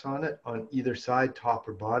press on it on either side, top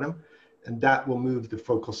or bottom, and that will move the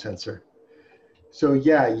focal sensor. So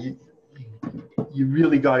yeah, you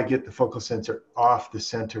really got to get the focal sensor off the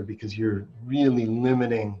center, because you're really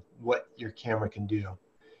limiting what your camera can do.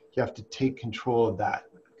 You have to take control of that,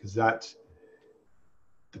 because that's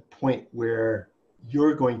the point where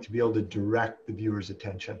you're going to be able to direct the viewer's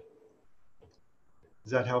attention.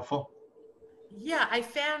 Is that helpful? Yeah, I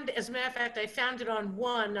found, as a matter of fact, I found it on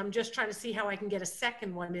one. I'm just trying to see how I can get a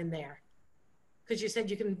second one in there. Because you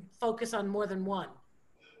said you can focus on more than one.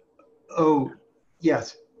 Oh,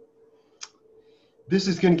 yes. This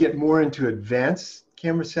is going to get more into advanced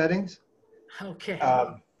camera settings. Okay.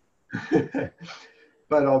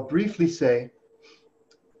 But I'll briefly say,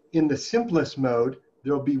 in the simplest mode,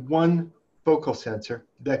 there'll be one focal sensor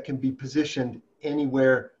that can be positioned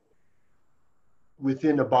anywhere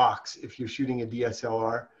within a box if you're shooting a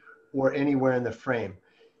DSLR, or anywhere in the frame.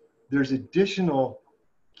 There's additional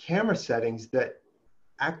camera settings that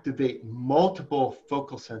activate multiple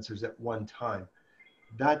focal sensors at one time.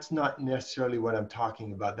 That's not necessarily what I'm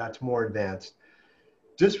talking about. That's more advanced.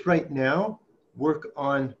 Just right now, work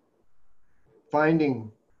on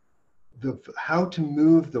finding how to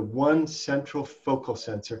move the one central focal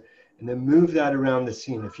sensor, and then move that around the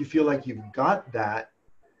scene. If you feel like you've got that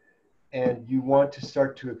and you want to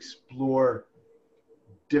start to explore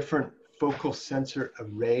different focal sensor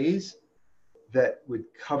arrays that would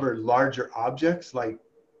cover larger objects, like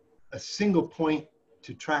a single point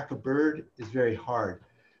to track a bird is very hard.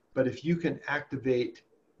 But if you can activate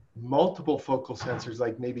multiple focal sensors,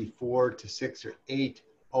 like maybe 4 to 6 or 8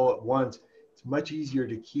 all at once, it's much easier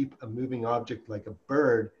to keep a moving object like a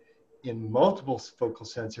bird in multiple focal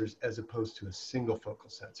sensors as opposed to a single focal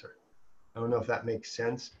sensor. I don't know if that makes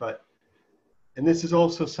sense, but, and this is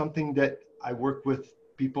also something that I work with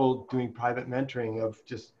people doing private mentoring, of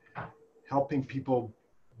just helping people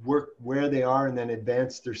work where they are and then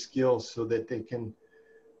advance their skills so that they can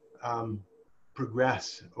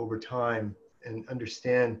progress over time and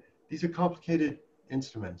understand these are complicated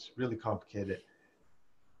instruments, really complicated.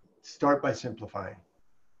 Start by simplifying.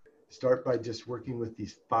 Start by just working with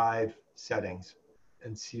these 5 settings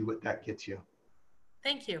and see what that gets you.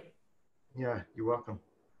 Thank you. Yeah, you're welcome.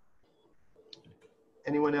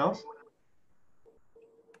 Anyone else?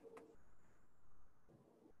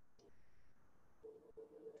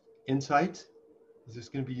 Insights? Is this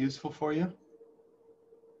going to be useful for you?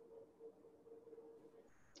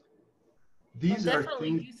 These Well, are definitely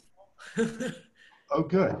things. useful. Oh,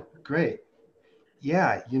 good. Great.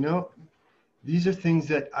 Yeah, you know, these are things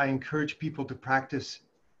that I encourage people to practice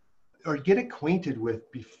or get acquainted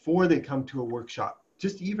with before they come to a workshop.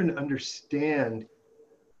 Just even understand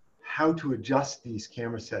how to adjust these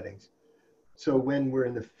camera settings. So when we're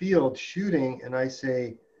in the field shooting and I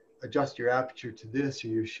say, adjust your aperture to this or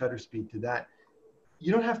your shutter speed to that,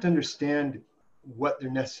 you don't have to understand what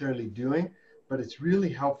they're necessarily doing, but it's really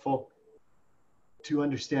helpful to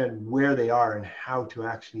understand where they are and how to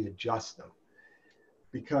actually adjust them.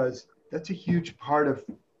 Because that's a huge part of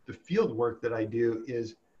the field work that I do,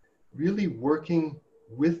 is really working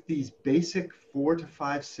with these basic 4 to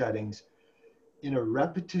 5 settings in a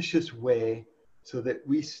repetitious way, so that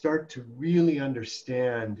we start to really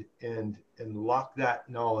understand and lock that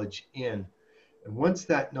knowledge in. And once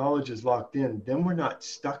that knowledge is locked in, then we're not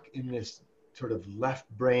stuck in this sort of left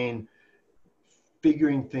brain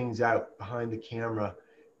figuring things out behind the camera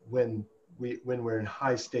when we're in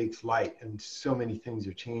high stakes light and so many things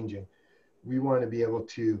are changing. We want to be able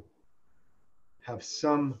to have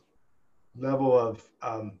some level of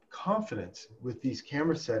confidence with these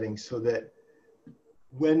camera settings, so that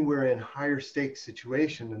when we're in higher stakes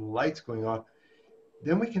situation and the light's going off,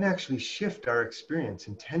 then we can actually shift our experience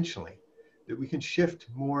intentionally. that we can shift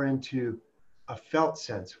more into a felt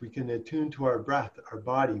sense. We can attune to our breath, our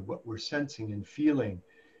body, what we're sensing and feeling,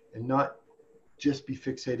 and not just be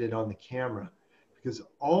fixated on the camera, because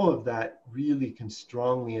all of that really can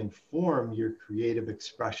strongly inform your creative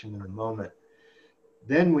expression in the moment.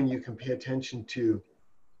 Then when you can pay attention to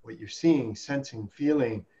what you're seeing, sensing,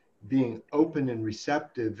 feeling, being open and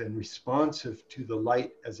receptive and responsive to the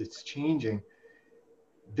light as it's changing,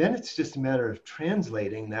 then it's just a matter of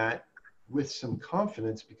translating that with some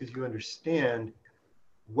confidence, because you understand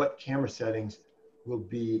what camera settings will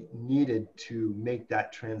be needed to make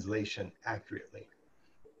that translation accurately.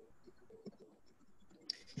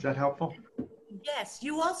 Is that helpful? Yes,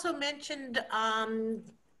 you also mentioned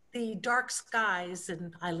the dark skies,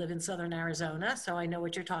 and I live in southern Arizona, so I know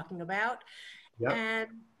what you're talking about. Yep. And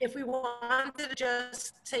if we wanted to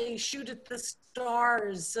just say shoot at the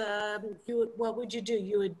stars, what would you do?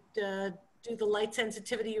 You would do the light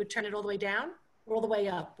sensitivity, you would turn it all the way down or all the way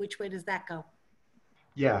up? Which way does that go?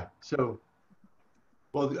 Yeah. So,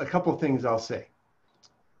 well, a couple of things I'll say.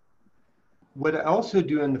 What I also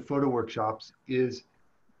do in the photo workshops is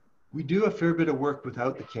we do a fair bit of work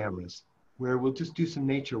without the cameras, where we'll just do some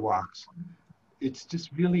nature walks. It's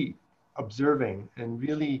just really observing and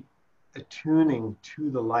really attuning to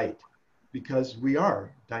the light, because we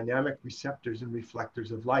are dynamic receptors and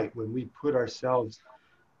reflectors of light when we put ourselves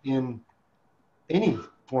in any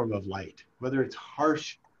form of light, whether it's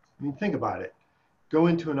harsh. I mean, think about it. Go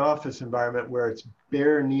into an office environment where it's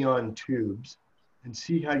bare neon tubes and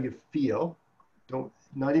see how you feel. Don't,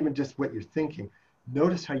 not even just what you're thinking.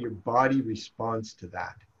 Notice how your body responds to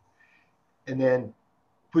that. And then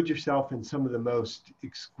put yourself in some of the most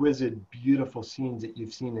exquisite, beautiful scenes that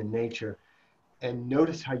you've seen in nature, and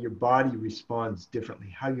notice how your body responds differently,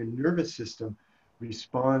 how your nervous system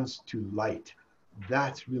responds to light.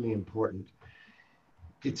 That's really important.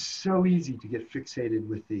 It's so easy to get fixated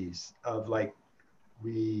with these, of like,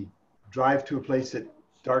 we drive to a place at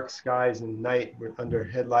dark skies and night, we're under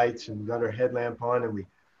headlights and we've got our headlamp on, and we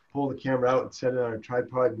pull the camera out and set it on our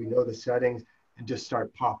tripod, we know the settings, and just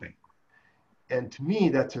start popping. And to me,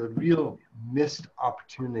 that's a real missed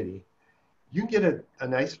opportunity. You get a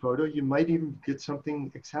nice photo, you might even get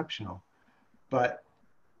something exceptional, but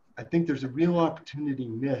I think there's a real opportunity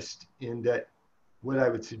missed in that. What I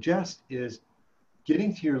would suggest is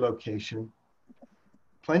getting to your location,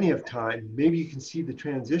 plenty of time, maybe you can see the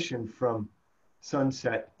transition from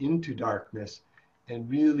sunset into darkness, and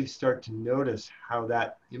really start to notice how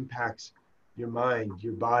that impacts your mind,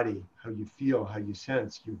 your body, how you feel, how you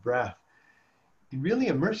sense, your breath. And really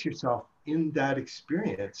immerse yourself in that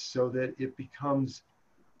experience so that it becomes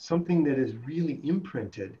something that is really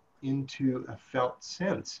imprinted into a felt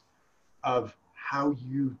sense of how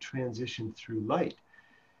you transition through light.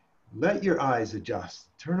 Let your eyes adjust.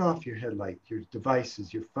 Turn off your headlight, your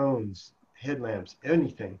devices, your phones, headlamps,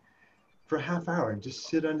 anything for a half hour, and just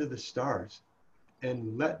sit under the stars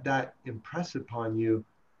and let that impress upon you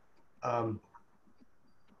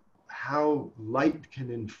how light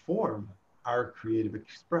can inform our creative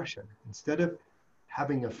expression. Instead of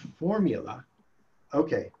having a formula,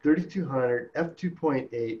 okay, 3200,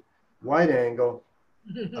 f2.8, wide angle,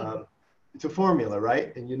 it's a formula,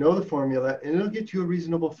 right? And you know the formula, and it'll get you a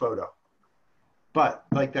reasonable photo. But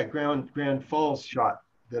like that Grand Falls shot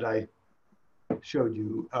that I showed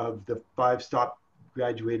you of the 5-stop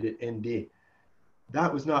graduated ND,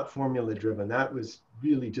 that was not formula driven. That was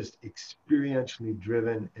really just experientially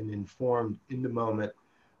driven and informed in the moment.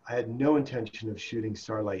 I had no intention of shooting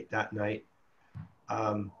starlight that night.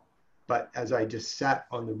 But as I just sat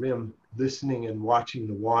on the rim, listening and watching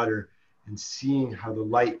the water and seeing how the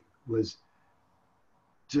light was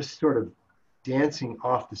just sort of dancing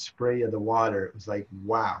off the spray of the water, it was like,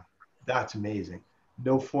 wow, that's amazing.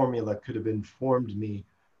 No formula could have informed me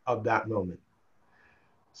of that moment.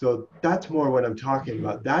 So that's more what I'm talking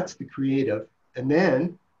about. That's the creative. And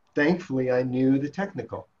then thankfully I knew the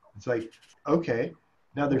technical. It's like, okay,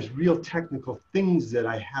 now there's real technical things that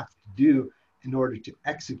I have to do in order to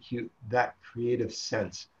execute that creative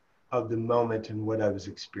sense of the moment and what I was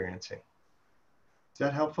experiencing. Is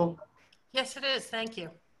that helpful? Yes, it is. Thank you.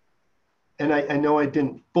 And I know I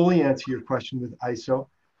didn't fully answer your question with ISO,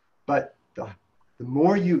 but the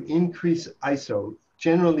more you increase ISO,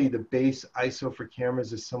 generally the base ISO for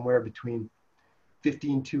cameras is somewhere between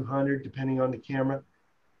 50 and 200, depending on the camera,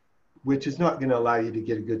 which is not going to allow you to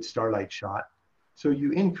get a good starlight shot. So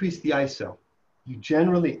you increase the ISO. You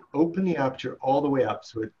generally open the aperture all the way up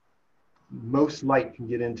so most light can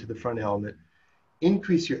get into the front element.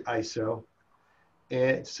 Increase your ISO,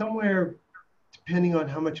 and somewhere, depending on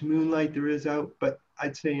how much moonlight there is out, but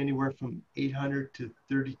I'd say anywhere from 800 to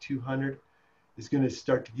 3200. is going to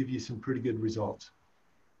start to give you some pretty good results.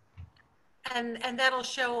 And that'll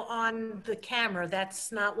show on the camera.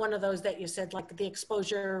 That's not one of those that you said, like the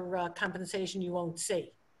exposure compensation you won't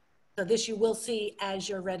see. So this you will see as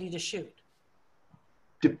you're ready to shoot.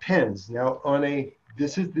 Depends. Now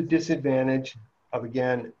this is the disadvantage of,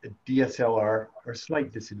 again, a DSLR, or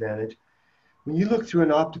slight disadvantage. When you look through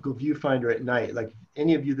an optical viewfinder at night, like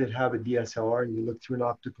any of you that have a DSLR and you look through an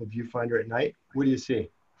optical viewfinder at night, what do you see?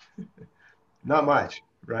 Not much,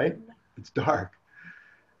 right? It's dark.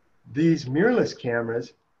 These mirrorless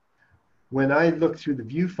cameras, when I look through the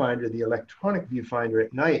viewfinder, the electronic viewfinder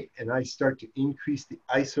at night, and I start to increase the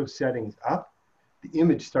ISO settings up, the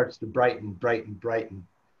image starts to brighten, brighten, brighten.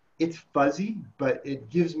 It's fuzzy, but it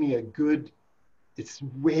gives me it's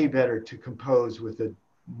way better to compose with a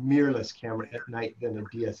mirrorless camera at night than a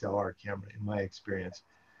DSLR camera, in my experience.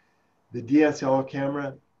 The DSLR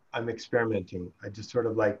camera, I'm experimenting. I just sort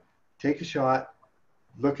of like take a shot,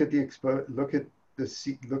 do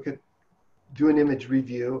an image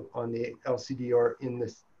review on the LCD or in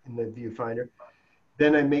the viewfinder.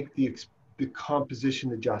 Then I make the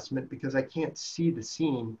composition adjustment, because I can't see the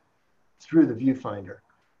scene through the viewfinder.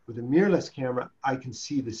 With a mirrorless camera, I can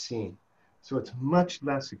see the scene. So it's much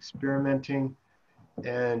less experimenting,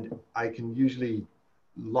 and I can usually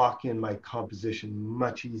lock in my composition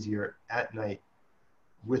much easier at night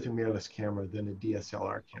with a mirrorless camera than a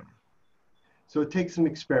DSLR camera. So it takes some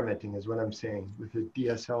experimenting, is what I'm saying. With a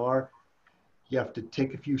DSLR, you have to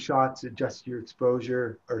take a few shots, adjust your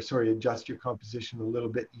exposure, or sorry, adjust your composition a little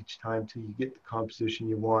bit each time till you get the composition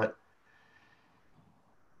you want.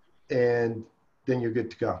 And then you're good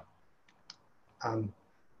to go.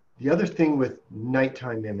 The other thing with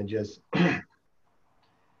nighttime images,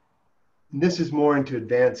 this is more into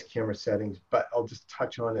advanced camera settings, but I'll just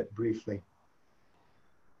touch on it briefly.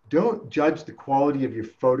 Don't judge the quality of your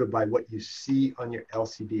photo by what you see on your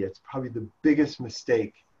LCD. It's probably the biggest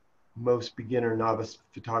mistake most beginner novice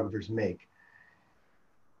photographers make.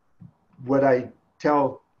 What I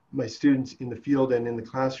tell my students in the field and in the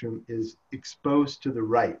classroom is expose to the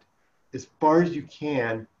right as far as you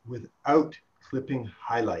can without clipping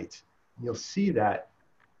highlights. You'll see that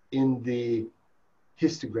in the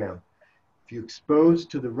histogram. If you expose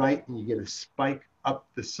to the right and you get a spike up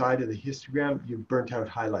the side of the histogram, you've burnt out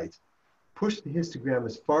highlights. Push the histogram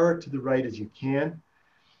as far to the right as you can.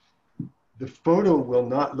 The photo will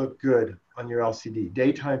not look good on your LCD.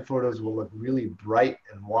 Daytime photos will look really bright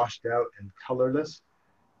and washed out and colorless.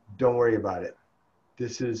 Don't worry about it.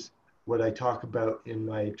 This is what I talk about in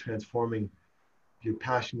my Transforming Your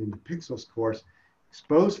Passion into Pixels course.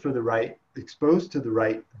 Expose to the right,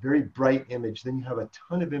 very bright image, then you have a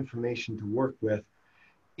ton of information to work with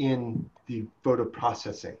in the photo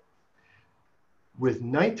processing. With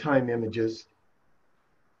nighttime images,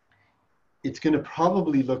 it's going to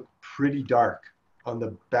probably look pretty dark on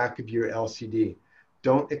the back of your LCD.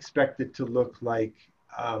 Don't expect it to look like,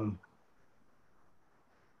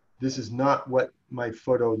 this is not what my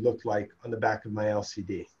photo looked like on the back of my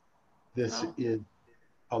LCD. This is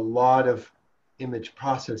a lot of image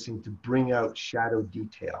processing to bring out shadow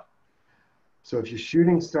detail. So if you're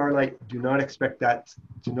shooting starlight, do not expect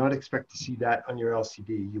to see that on your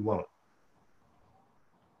LCD. You won't.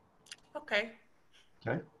 Okay.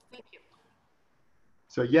 Okay. Thank you.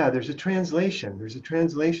 So yeah, there's a translation. There's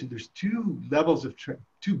two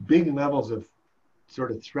big levels of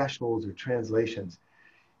sort of thresholds or translations.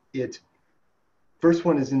 First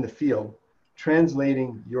one is in the field,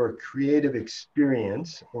 translating your creative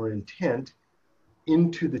experience or intent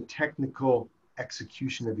into the technical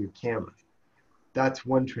execution of your camera. That's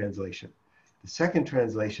one translation. The second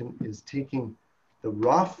translation is taking the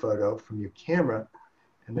raw photo from your camera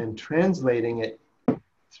and then translating it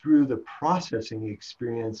through the processing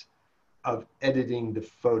experience of editing the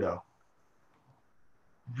photo.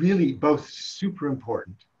 Really, both super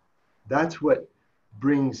important. That's what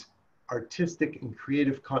brings artistic and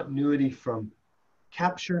creative continuity from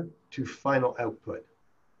capture to final output.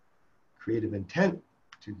 Creative intent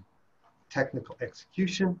to technical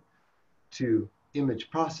execution to image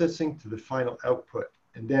processing to the final output.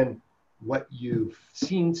 And then what you've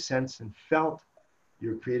seen, sensed, and felt,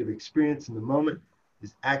 your creative experience in the moment,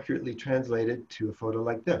 is accurately translated to a photo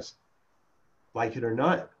like this. Like it or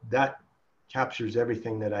not, that captures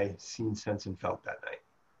everything that I seen, sensed, and felt that night.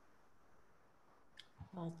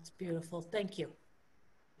 Well, it's beautiful. Thank you.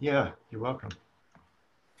 Yeah, you're welcome.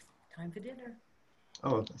 Time for dinner.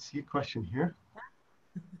 Oh, I see a question here.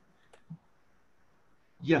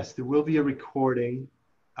 Yes, there will be a recording.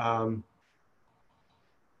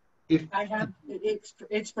 If I have,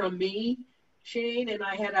 it's from me, Shane, and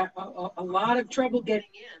I had a lot of trouble getting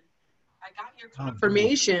in. got your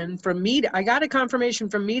confirmation from Meetup. I got a confirmation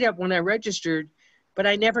from Meetup when I registered, but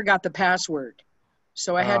I never got the password.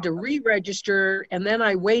 So I had to re-register, and then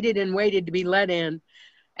I waited and waited to be let in,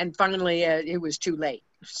 and finally it was too late.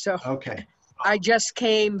 So Okay. I just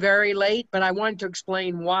came very late, but I wanted to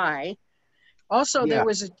explain why. Also, there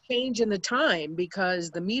was a change in the time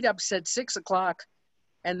because the meetup said 6 o'clock,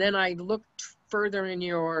 and then I looked further in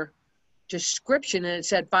your description and it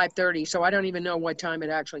said 5:30. So I don't even know what time it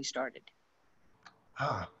actually started.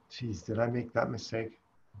 Geez, did I make that mistake?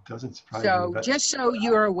 It doesn't surprise me. So But just so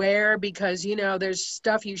you're aware, because you know, there's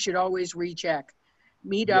stuff you should always recheck.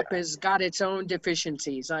 Meetup has got its own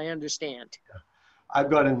deficiencies, I understand. I've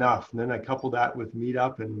got enough. And then I couple that with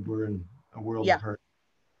Meetup and we're in a world of hurt.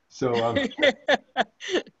 So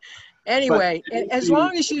anyway, as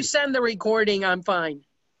long as you send the recording, I'm fine.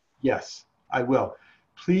 Yes, I will.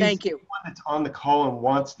 Please, thank you. Anyone that's on the call and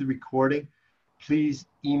wants the recording, please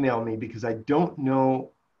email me because I don't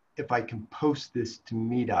know if I can post this to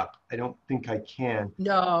Meetup. I don't think I can.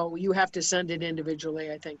 No, you have to send it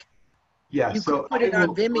individually, I think. Yeah, you so could put it on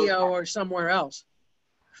Vimeo or somewhere else.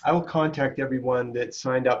 I will contact everyone that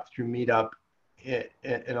signed up through Meetup,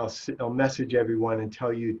 and I'll message everyone and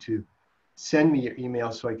tell you to send me your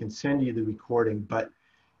email so I can send you the recording. But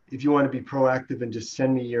if you want to be proactive and just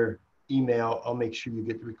send me your email, I'll make sure you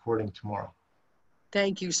get the recording tomorrow.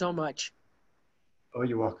 Thank you so much. Oh,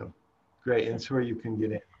 you're welcome. Great, and so you can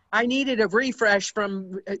get in. I needed a refresh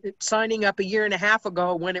from signing up a year and a half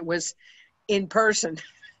ago when it was in person.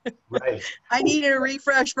 Right. I needed a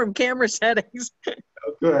refresh from camera settings.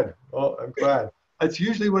 Oh, good. Well, I'm glad. That's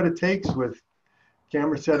usually what it takes with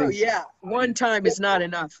camera settings. Oh, yeah. One time is not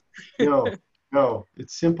enough. No,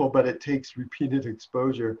 it's simple, but it takes repeated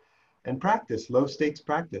exposure and practice. Low stakes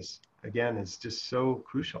practice, again, is just so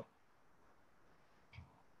crucial.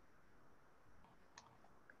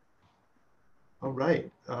 All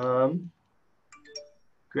right.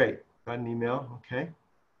 Great. Got an email. Okay.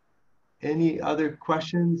 Any other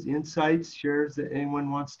questions, insights, shares that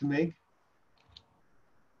anyone wants to make?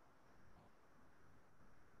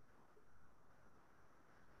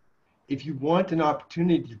 If you want an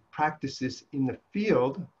opportunity to practice this in the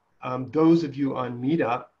field, those of you on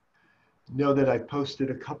Meetup know that I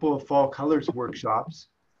posted a couple of fall colors workshops.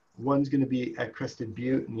 One's going to be at Crested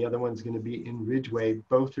Butte and the other one's going to be in Ridgeway.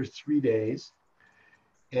 Both are 3 days.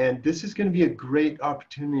 And this is going to be a great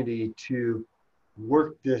opportunity to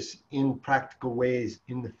work this in practical ways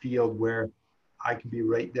in the field where I can be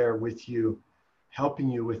right there with you, helping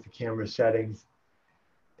you with the camera settings.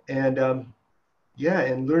 And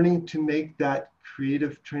and learning to make that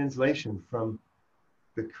creative translation from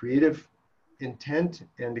the creative intent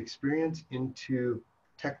and experience into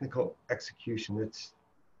technical execution.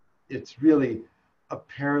 It's really a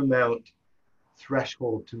paramount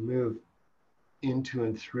threshold to move into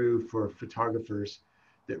and through for photographers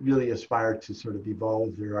that really aspire to sort of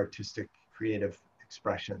evolve their artistic creative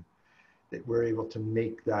expression, that we're able to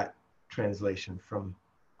make that translation from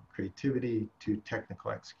creativity to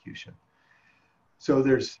technical execution. So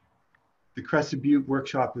there's the Crested Butte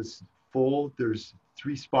workshop is full. There's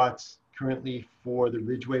 3 spots currently for the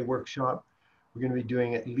Ridgeway workshop. We're going to be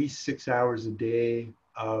doing at least 6 hours a day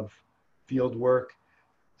of field work,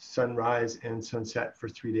 sunrise and sunset for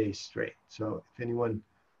 3 days straight. So if anyone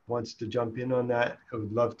wants to jump in on that, I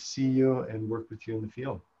would love to see you and work with you in the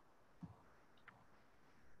field.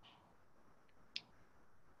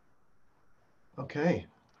 Okay.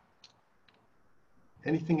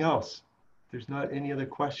 Anything else? If there's not any other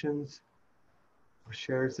questions or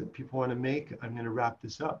shares that people want to make, I'm going to wrap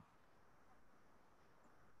this up.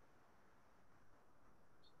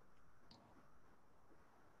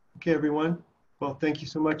 Okay, everyone. Well, thank you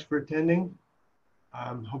so much for attending.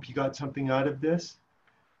 Hope you got something out of this.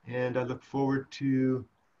 And I look forward to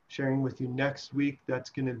sharing with you next week. That's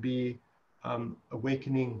going to be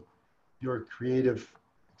awakening your creative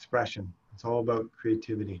expression. It's all about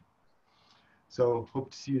creativity. So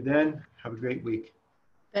hope to see you then. Have a great week.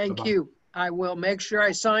 Thank you. I will make sure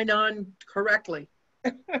I sign on correctly.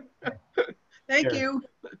 Thank you.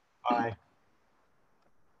 Bye.